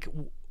I think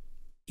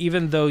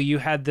even though you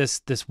had this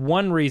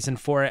one reason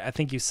for it, I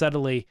think you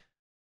subtly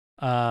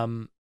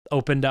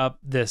opened up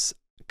this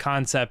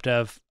concept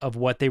of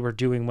what they were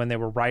doing when they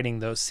were writing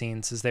those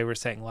scenes, as they were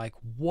saying, like,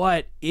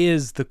 what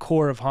is the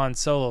core of Han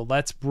Solo?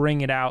 Let's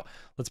bring it out.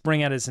 Let's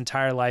bring out his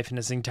entire life and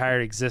his entire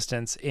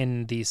existence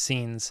in these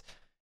scenes.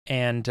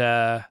 And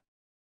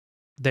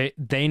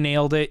they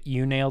nailed it.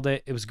 You nailed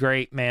it. It was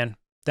great, man.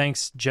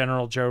 Thanks,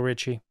 General Joe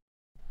Ritchie.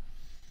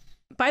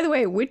 By the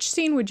way, which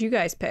scene would you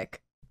guys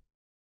pick?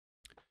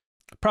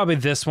 Probably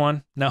this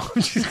one. No,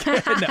 I'm just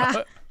kidding.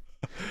 No.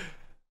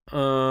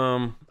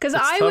 Because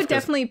I would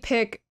definitely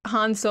pick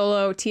Han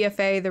Solo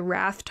TFA the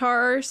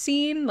Rathtar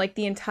scene, like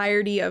the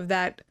entirety of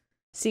that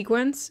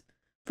sequence,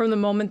 from the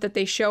moment that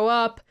they show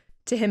up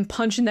to him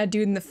punching that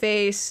dude in the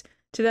face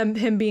to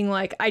him being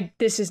like,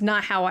 this is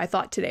not how I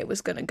thought today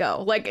was gonna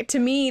go. Like, to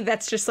me,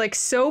 that's just like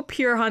so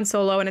pure Han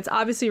Solo, and it's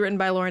obviously written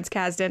by Lawrence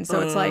Kasdan,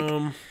 so it's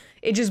like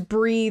it just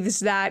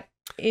breathes that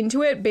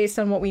into it based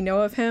on what we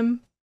know of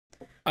him.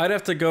 I'd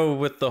have to go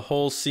with the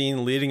whole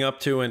scene leading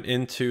up to and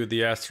into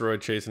the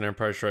asteroid chase in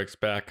Empire Strikes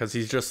Back, because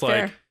he's just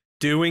like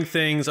doing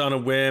things on a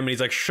whim, and he's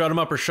like, shut him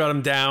up or shut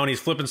him down. He's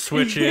flipping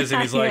switches,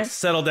 and he's like,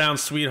 settle down,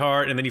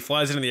 sweetheart. And then he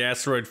flies into the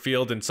asteroid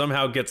field and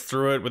somehow gets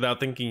through it without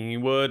thinking he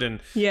would.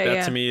 And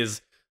that to me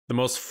is the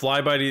most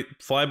fly by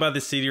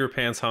the seat of your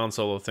pants Han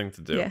Solo thing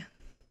to do. Yeah.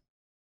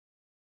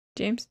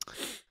 James?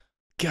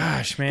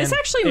 Gosh, man. This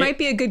actually might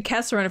be a good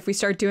Kessel run if we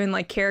start doing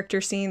like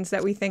character scenes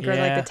that we think are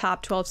like the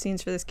top 12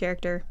 scenes for this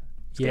character.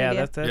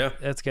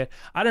 That's good.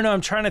 I don't know.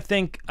 I'm trying to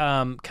think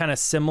kind of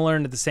similar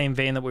into the same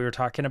vein that we were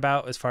talking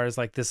about as far as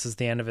like this is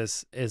the end of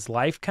his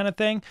life kind of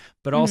thing,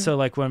 but also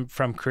like when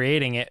from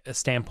creating it a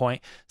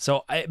standpoint.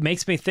 So it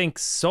makes me think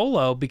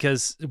Solo,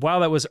 because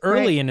while that was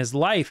early in his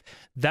life,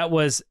 it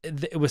was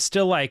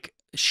still like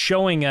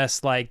showing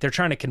us, like they're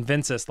trying to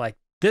convince us like,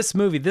 this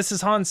movie, this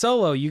is Han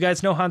Solo. You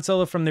guys know Han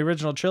Solo from the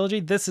original trilogy.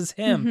 This is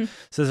him.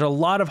 So there's a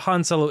lot of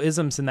Han Solo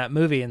isms in that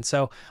movie. And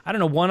so, I don't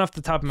know, one off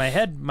the top of my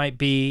head might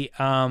be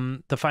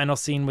the final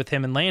scene with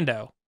him and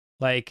Lando.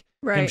 Like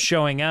him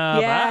showing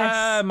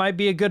up. Might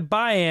be a good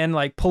buy-in,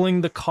 like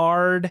pulling the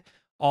card,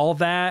 all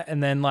that.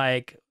 And then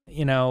like,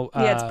 you know.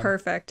 It's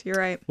perfect. You're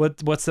right.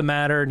 What's the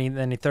matter? And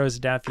then he throws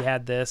it down if you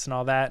had this and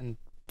all that. And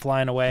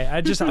flying away.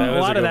 I just a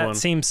lot of that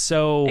seems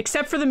so,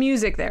 except for the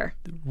music there.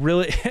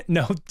 Really?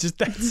 No, that's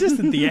just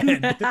at the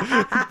end.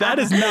 That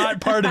is not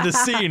part of the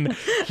scene.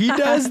 He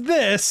does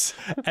this,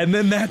 and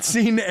then that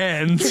scene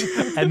ends,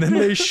 and then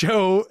they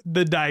show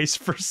the dice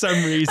for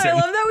some reason. I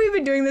love that we've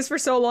been doing this for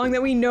so long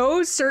that we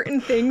know certain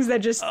things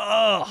that just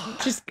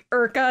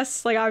irk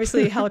us. Like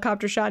obviously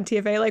helicopter shot in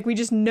TFA. Like we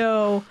just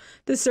know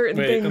the certain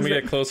things. Let me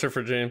get closer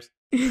for James.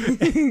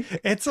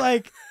 It's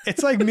like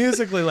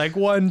musically like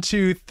 1,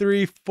 2,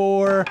 3,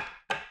 4,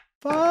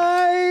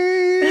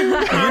 5.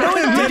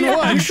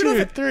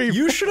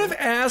 You should have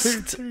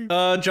asked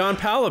John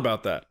Powell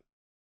about that.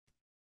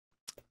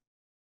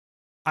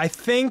 I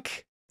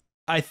think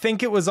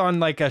it was on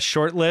like a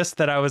short list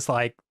that I was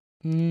like,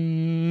 I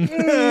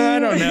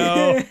don't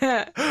know.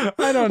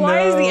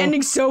 Why is the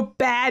ending so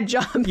bad,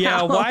 John Powell?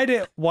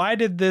 Yeah,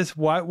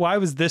 why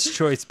was this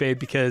choice made?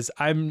 Because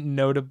I'm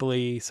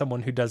notably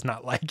someone who does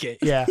not like it.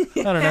 Yeah,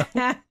 I don't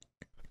know.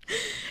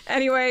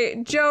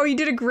 Anyway, Joe, you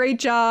did a great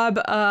job.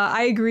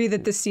 I agree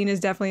that this scene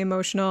is definitely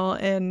emotional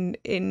and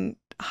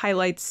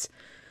highlights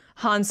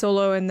Han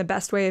Solo in the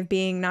best way of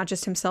being not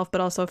just himself,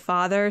 but also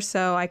father.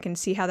 So I can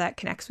see how that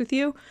connects with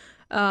you.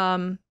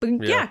 But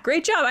yeah,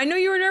 great job. I know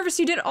you were nervous.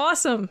 You did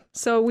awesome.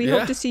 So we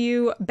hope to see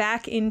you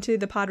back into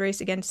the pod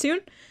race again soon.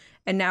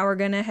 And now we're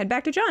going to head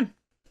back to John.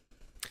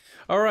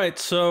 All right.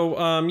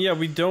 So, yeah,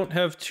 we don't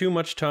have too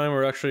much time.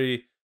 We're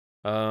actually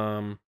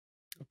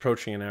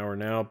approaching an hour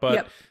now.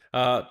 But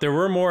there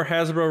were more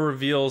Hasbro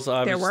reveals,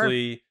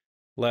 obviously,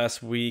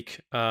 last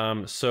week.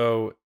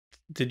 So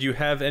did you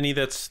have any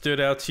that stood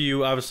out to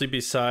you, obviously,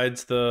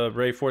 besides the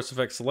Rey Force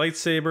Effects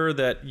lightsaber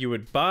that you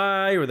would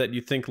buy or that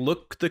you think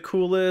look the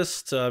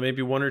coolest?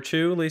 Maybe one or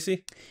two,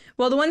 Lacey?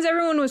 Well, the ones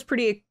everyone was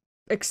pretty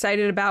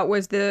excited about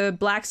was the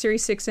Black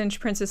Series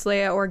 6-inch Princess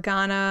Leia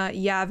Organa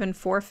Yavin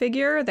 4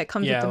 figure that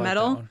comes with the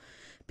medal.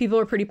 People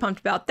are pretty pumped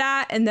about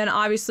that. And then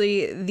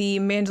obviously the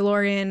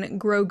Mandalorian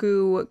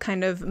Grogu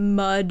kind of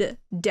mud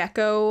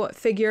deco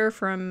figure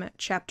from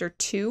Chapter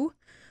 2.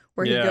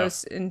 Where he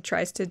goes and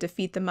tries to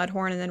defeat the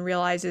Mudhorn and then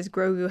realizes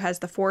Grogu has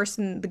the Force,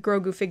 and the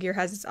Grogu figure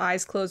has his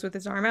eyes closed with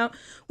his arm out.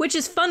 Which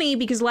is funny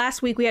because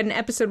last week we had an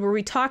episode where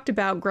we talked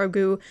about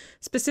Grogu,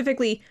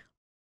 specifically,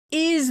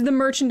 is the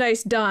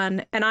merchandise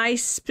done? And I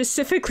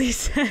specifically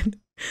said,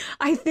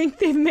 I think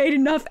they've made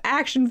enough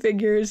action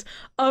figures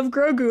of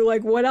Grogu.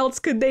 Like, what else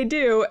could they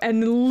do?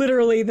 And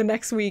literally the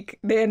next week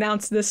they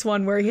announced this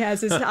one where he has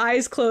his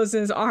eyes closed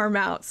and his arm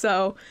out.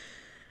 So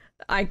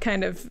I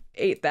kind of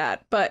ate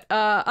that. But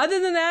other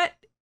than that,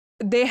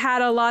 they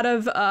had a lot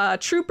of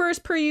troopers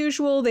per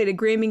usual. They had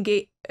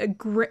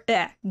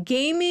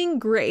Gaming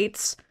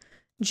Greats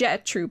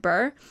Jet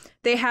Trooper.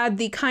 They had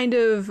the kind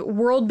of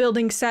world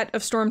building set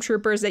of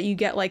stormtroopers that you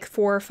get like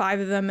 4 or 5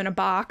 of them in a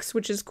box,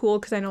 which is cool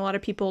because I know a lot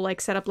of people like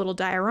set up little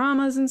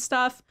dioramas and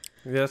stuff.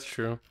 Yeah, that's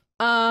true.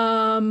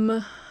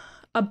 A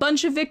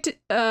bunch of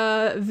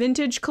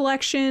vintage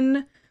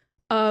collection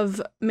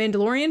of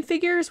Mandalorian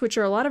figures, which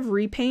are a lot of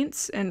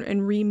repaints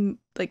and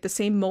like the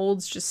same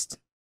molds, just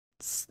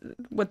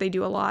what they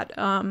do a lot.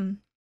 And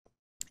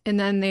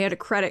then they had a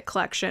credit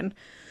collection,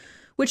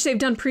 which they've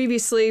done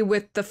previously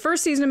with the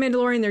first season of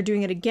Mandalorian. They're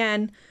doing it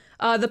again.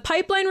 The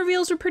pipeline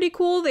reveals are pretty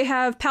cool. They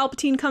have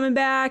Palpatine coming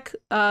back,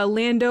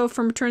 Lando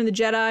from Return of the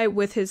Jedi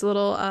with his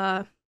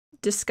little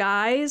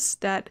disguise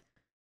that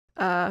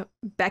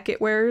Beckett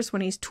wears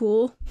when he's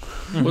Tool.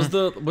 Was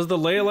the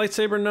Leia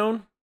lightsaber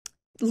known?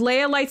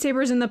 Leia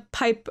lightsabers in the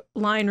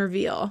pipeline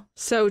reveal.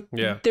 So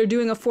they're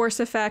doing a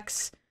Force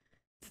effects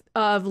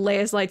of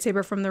Leia's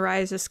lightsaber from The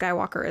Rise of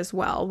Skywalker as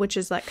well, which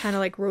is like kind of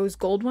like rose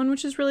gold one,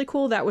 which is really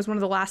cool. That was one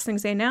of the last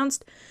things they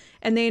announced.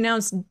 And they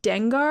announced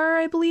Dengar,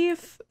 I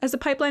believe, as a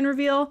pipeline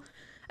reveal,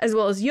 as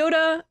well as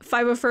Yoda,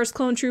 501st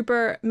Clone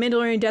Trooper,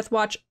 Mandalorian Death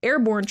Watch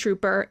Airborne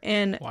Trooper,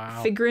 and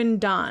Figrin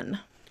Don.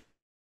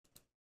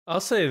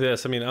 I'll say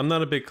this. I mean, I'm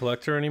not a big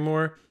collector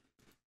anymore.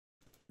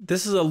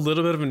 This is a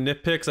little bit of a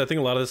nitpick because I think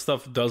a lot of this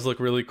stuff does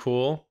look really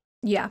cool.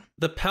 Yeah.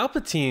 The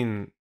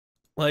Palpatine,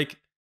 like...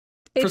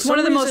 It's one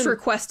of the most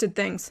requested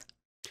things.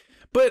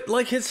 But,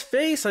 like, his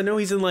face, I know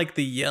he's in, like,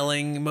 the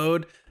yelling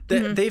mode.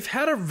 They've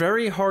had a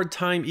very hard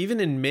time,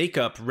 even in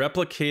makeup,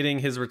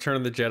 replicating his Return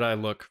of the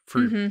Jedi look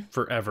for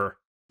forever.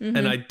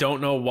 And I don't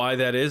know why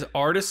that is.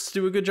 Artists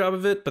do a good job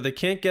of it, but they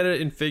can't get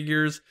it in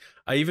figures.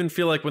 I even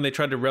feel like when they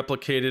tried to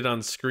replicate it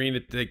on screen,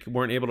 they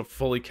weren't able to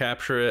fully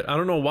capture it. I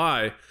don't know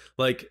why.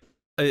 Like...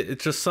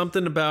 It's just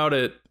something about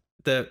it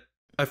that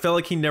I felt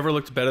like he never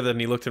looked better than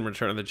he looked in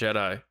Return of the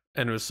Jedi.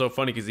 And it was so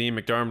funny because Ian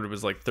McDiarmid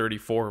was like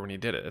 34 when he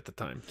did it at the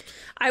time.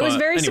 I was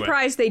very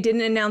surprised they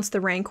didn't announce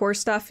the Rancor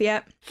stuff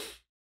yet.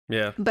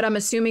 Yeah. But I'm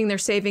assuming they're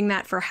saving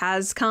that for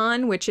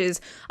HasCon, which is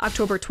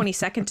October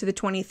 22nd to the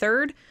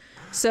 23rd.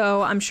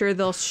 So I'm sure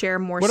they'll share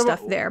more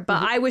stuff there.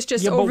 But I was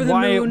just over the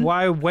moon.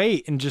 Why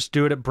wait and just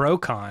do it at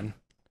BroCon?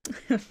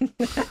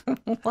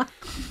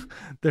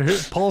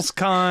 There's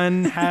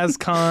PulseCon,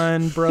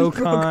 HasCon,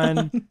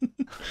 BroCon.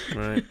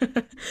 Right.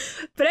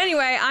 But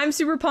anyway, I'm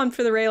super pumped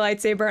for the Rey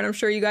lightsaber, and I'm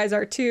sure you guys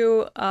are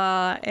too.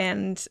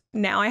 And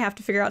now I have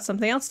to figure out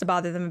something else to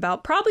bother them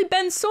about. Probably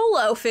Ben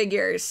Solo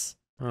figures.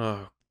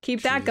 Oh,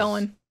 keep that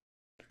going.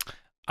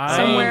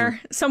 Somewhere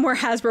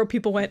Hasbro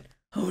people went,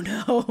 oh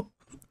no.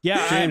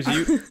 Yeah,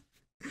 James,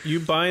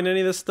 you buying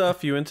any of this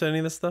stuff? You into any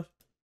of this stuff?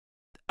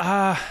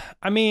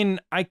 I mean,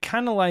 I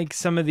kind of like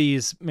some of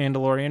these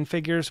Mandalorian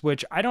figures,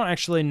 which I don't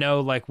actually know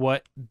like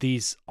what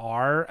these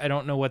are. I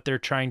don't know what they're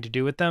trying to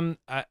do with them.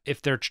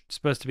 If they're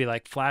supposed to be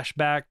like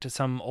flashback to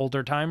some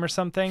older time or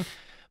something.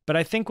 But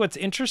I think what's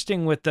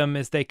interesting with them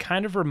is they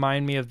kind of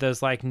remind me of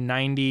those like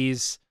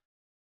 90s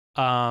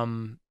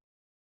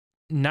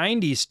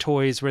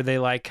toys where they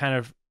like kind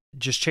of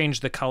just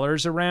change the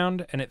colors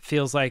around and it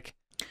feels like...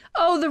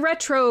 Oh, the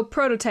retro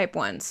prototype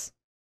ones.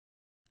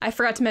 I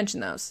forgot to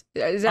mention those.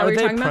 Is that what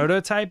you're talking about? Are they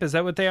prototype? Is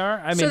that what they are?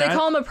 I mean, so they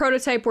call them a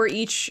prototype where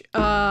each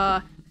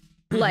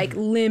like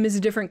limb is a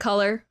different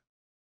color.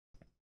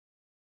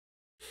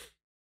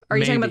 Are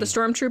you talking about the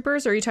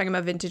Stormtroopers or are you talking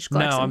about Vintage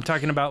Collection? No, I'm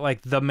talking about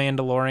like the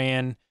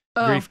Mandalorian,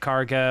 Grief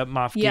Karga,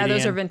 Moff Gideon. Yeah,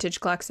 those are Vintage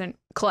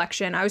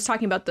Collection. I was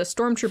talking about the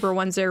Stormtrooper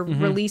ones. They're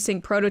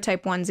releasing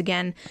prototype ones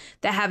again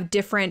that have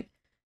different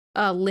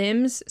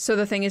limbs. So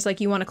the thing is,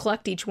 like, you want to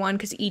collect each one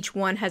because each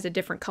one has a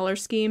different color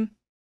scheme.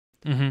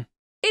 Mm-hmm.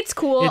 It's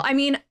cool. I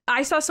mean,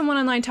 I saw someone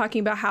online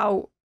talking about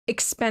how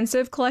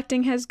expensive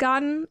collecting has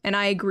gotten, and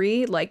I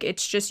agree. Like,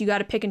 it's just, you got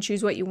to pick and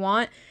choose what you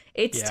want.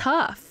 It's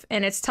tough,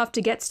 and it's tough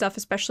to get stuff,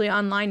 especially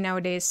online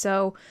nowadays.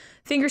 So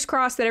fingers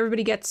crossed that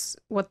everybody gets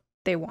what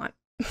they want.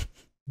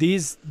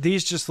 These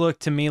just look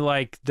to me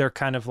like they're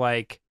kind of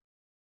like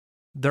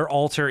their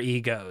alter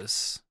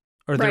egos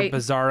or their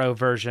Bizarro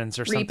versions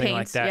or something Repaints,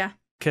 like that. yeah.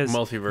 Because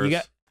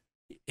multiverse.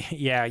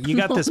 You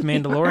got this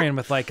Mandalorian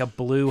with like a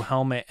blue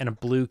helmet and a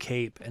blue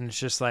cape, and it's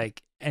just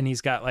like, and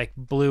he's got like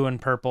blue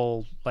and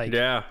purple like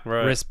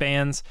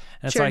wristbands,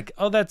 and it's like,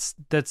 oh, that's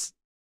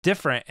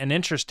different and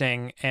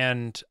interesting,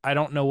 and I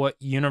don't know what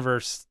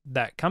universe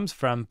that comes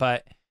from,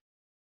 but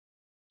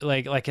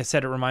like I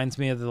said, it reminds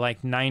me of the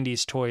like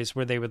 90s toys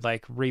where they would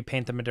like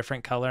repaint them a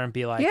different color and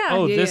be like,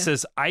 this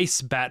is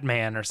Ice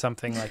Batman or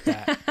something like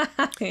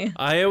that.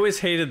 I always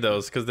hated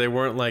those because they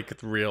weren't like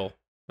real.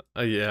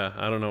 I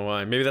don't know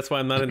why. Maybe that's why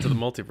I'm not into the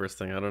multiverse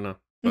thing. I don't know.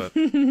 But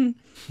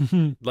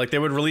like they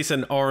would release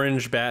an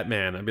orange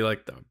Batman. I'd be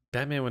like,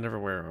 Batman would never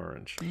wear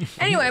orange.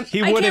 Anyway,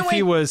 he would if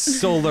he was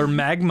Solar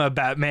Magma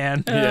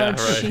Batman. Yeah,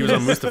 right. He was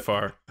on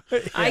Mustafar.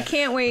 I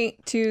can't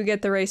wait to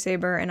get the Ray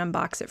Saber and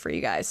unbox it for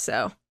you guys.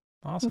 So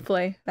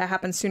hopefully that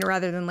happens sooner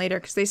rather than later,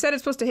 because they said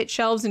it's supposed to hit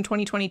shelves in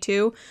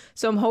 2022.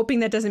 So I'm hoping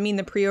that doesn't mean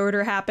the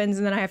pre-order happens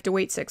and then I have to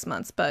wait 6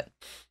 months. But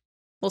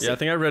we'll see. I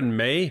think I read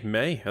May.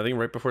 I think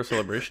right before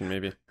Celebration,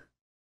 maybe.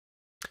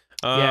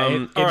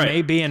 It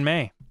may be in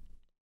May.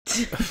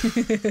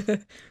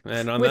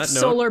 And on with that note,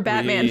 Solar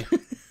Batman.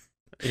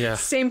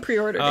 Same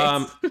pre-order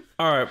dates.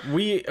 All right,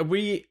 we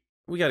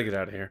got to get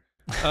out of here.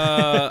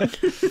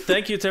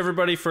 Thank you to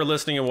everybody for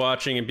listening and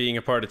watching and being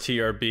a part of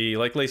TRB.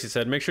 Like Lacey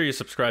said, make sure you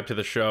subscribe to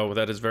the show.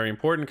 That is very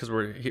important because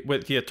we're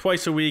here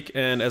twice a week,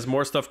 and as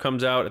more stuff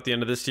comes out at the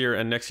end of this year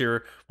and next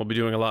year, we'll be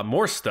doing a lot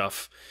more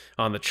stuff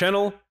on the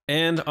channel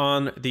and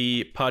on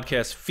the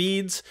podcast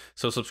feeds.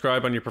 So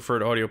subscribe on your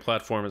preferred audio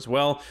platform as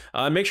well.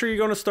 Make sure you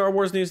go to Star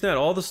Wars Newsnet.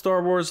 All the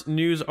Star Wars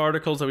news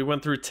articles that we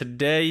went through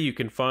today, you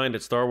can find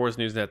at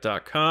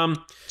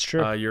StarWarsNewsNet.com. It's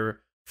true.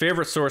 Your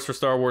favorite source for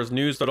Star Wars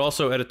news, but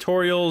also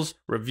editorials,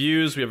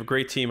 reviews. We have a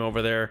great team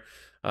over there,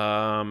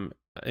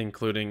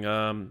 including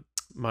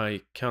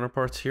my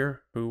counterparts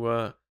here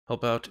who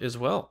help out as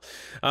well.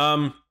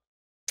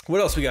 What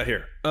else we got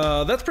here?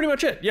 That's pretty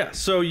much it. Yeah,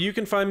 so you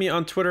can find me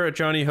on Twitter at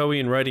Johnny Hoey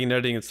and writing and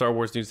editing at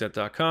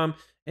StarWarsNewsNet.com,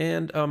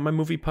 and my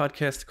movie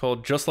podcast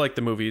called Just Like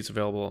the Movies,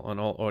 available on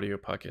all audio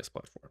podcast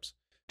platforms.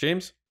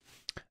 James?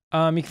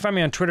 You can find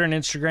me on Twitter and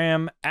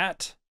Instagram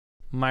at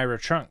Myra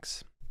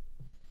Trunks.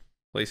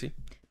 Lacey?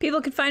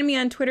 People can find me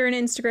on Twitter and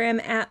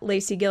Instagram at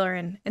Lacey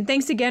Gilleran. And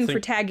thanks again for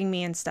tagging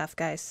me and stuff,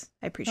 guys.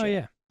 I appreciate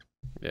it.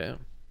 Yeah.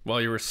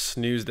 While you were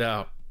snoozed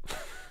out.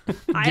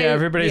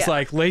 Everybody's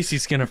like,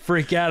 Lacey's gonna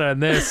freak out on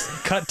this.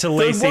 Cut to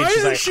Lacey. Why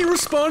isn't she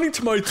responding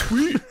to my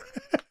tweet?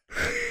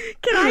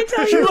 Can I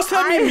tell you? She must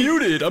have me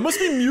muted. I must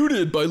be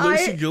muted by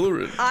Lacey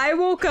Gilleran. I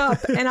woke up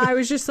and I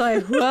was just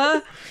like,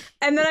 what?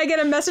 And then I get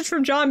a message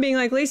from John being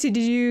like, Lacey,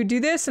 did you do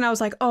this? And I was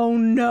like, oh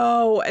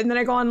no. And then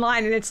I go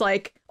online and it's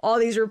like all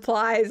these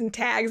replies and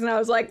tags. And I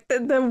was like,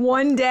 the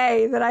one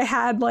day that I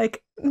had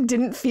like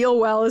didn't feel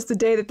well is the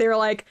day that they were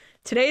like,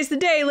 today's the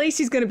day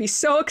Lacey's gonna be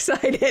so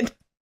excited.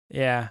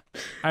 Yeah,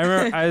 I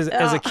remember as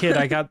a kid,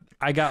 I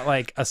got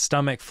like a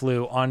stomach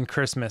flu on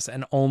Christmas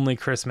and only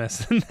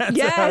Christmas. And that's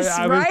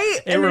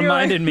It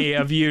reminded me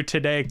of you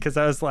today because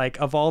I was like,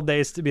 of all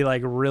days to be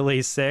like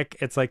really sick,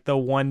 it's like the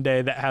one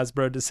day that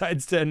Hasbro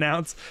decides to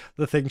announce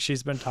the thing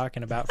she's been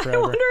talking about forever.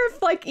 I wonder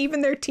if like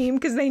even their team,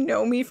 because they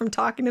know me from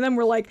talking to them,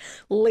 were like,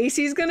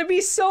 Lacey's gonna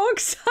be so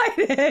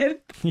excited.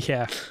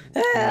 Yeah.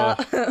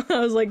 I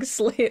was like,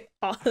 slate.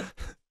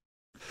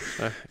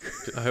 I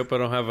hope I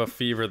don't have a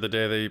fever the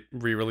day they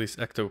re-release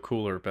Ecto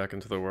Cooler back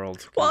into the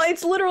world. Well,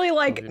 it's literally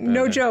like,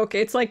 no joke.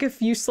 It's like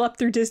if you slept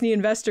through Disney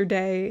Investor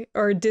Day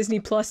or Disney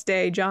Plus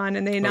Day, John,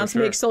 and they announced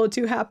Make Solo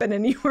 2 happen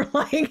and you were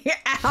like,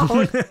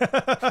 out.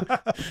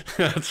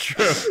 That's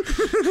true.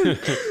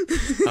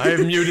 I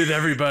have muted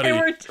everybody. And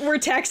we're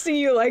texting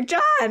you like,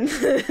 John.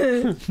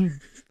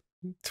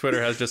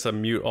 Twitter has just a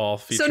mute all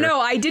feature. So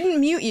no, I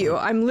didn't mute you.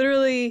 I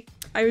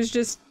was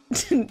just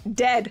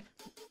dead.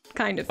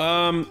 Kind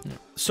of.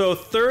 So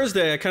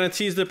Thursday, I kind of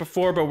teased it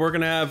before, but we're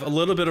gonna have a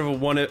little bit of a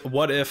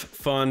what if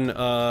fun.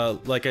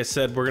 Like I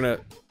said, we're gonna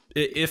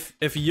if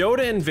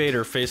Yoda and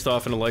Vader faced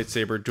off in a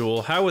lightsaber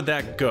duel, how would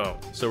that go?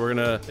 So we're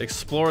gonna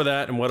explore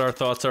that and what our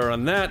thoughts are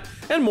on that,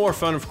 and more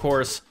fun, of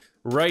course,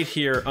 right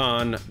here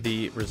on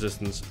the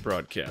Resistance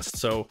broadcast.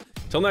 So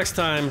till next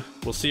time,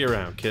 we'll see you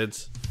around,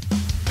 kids.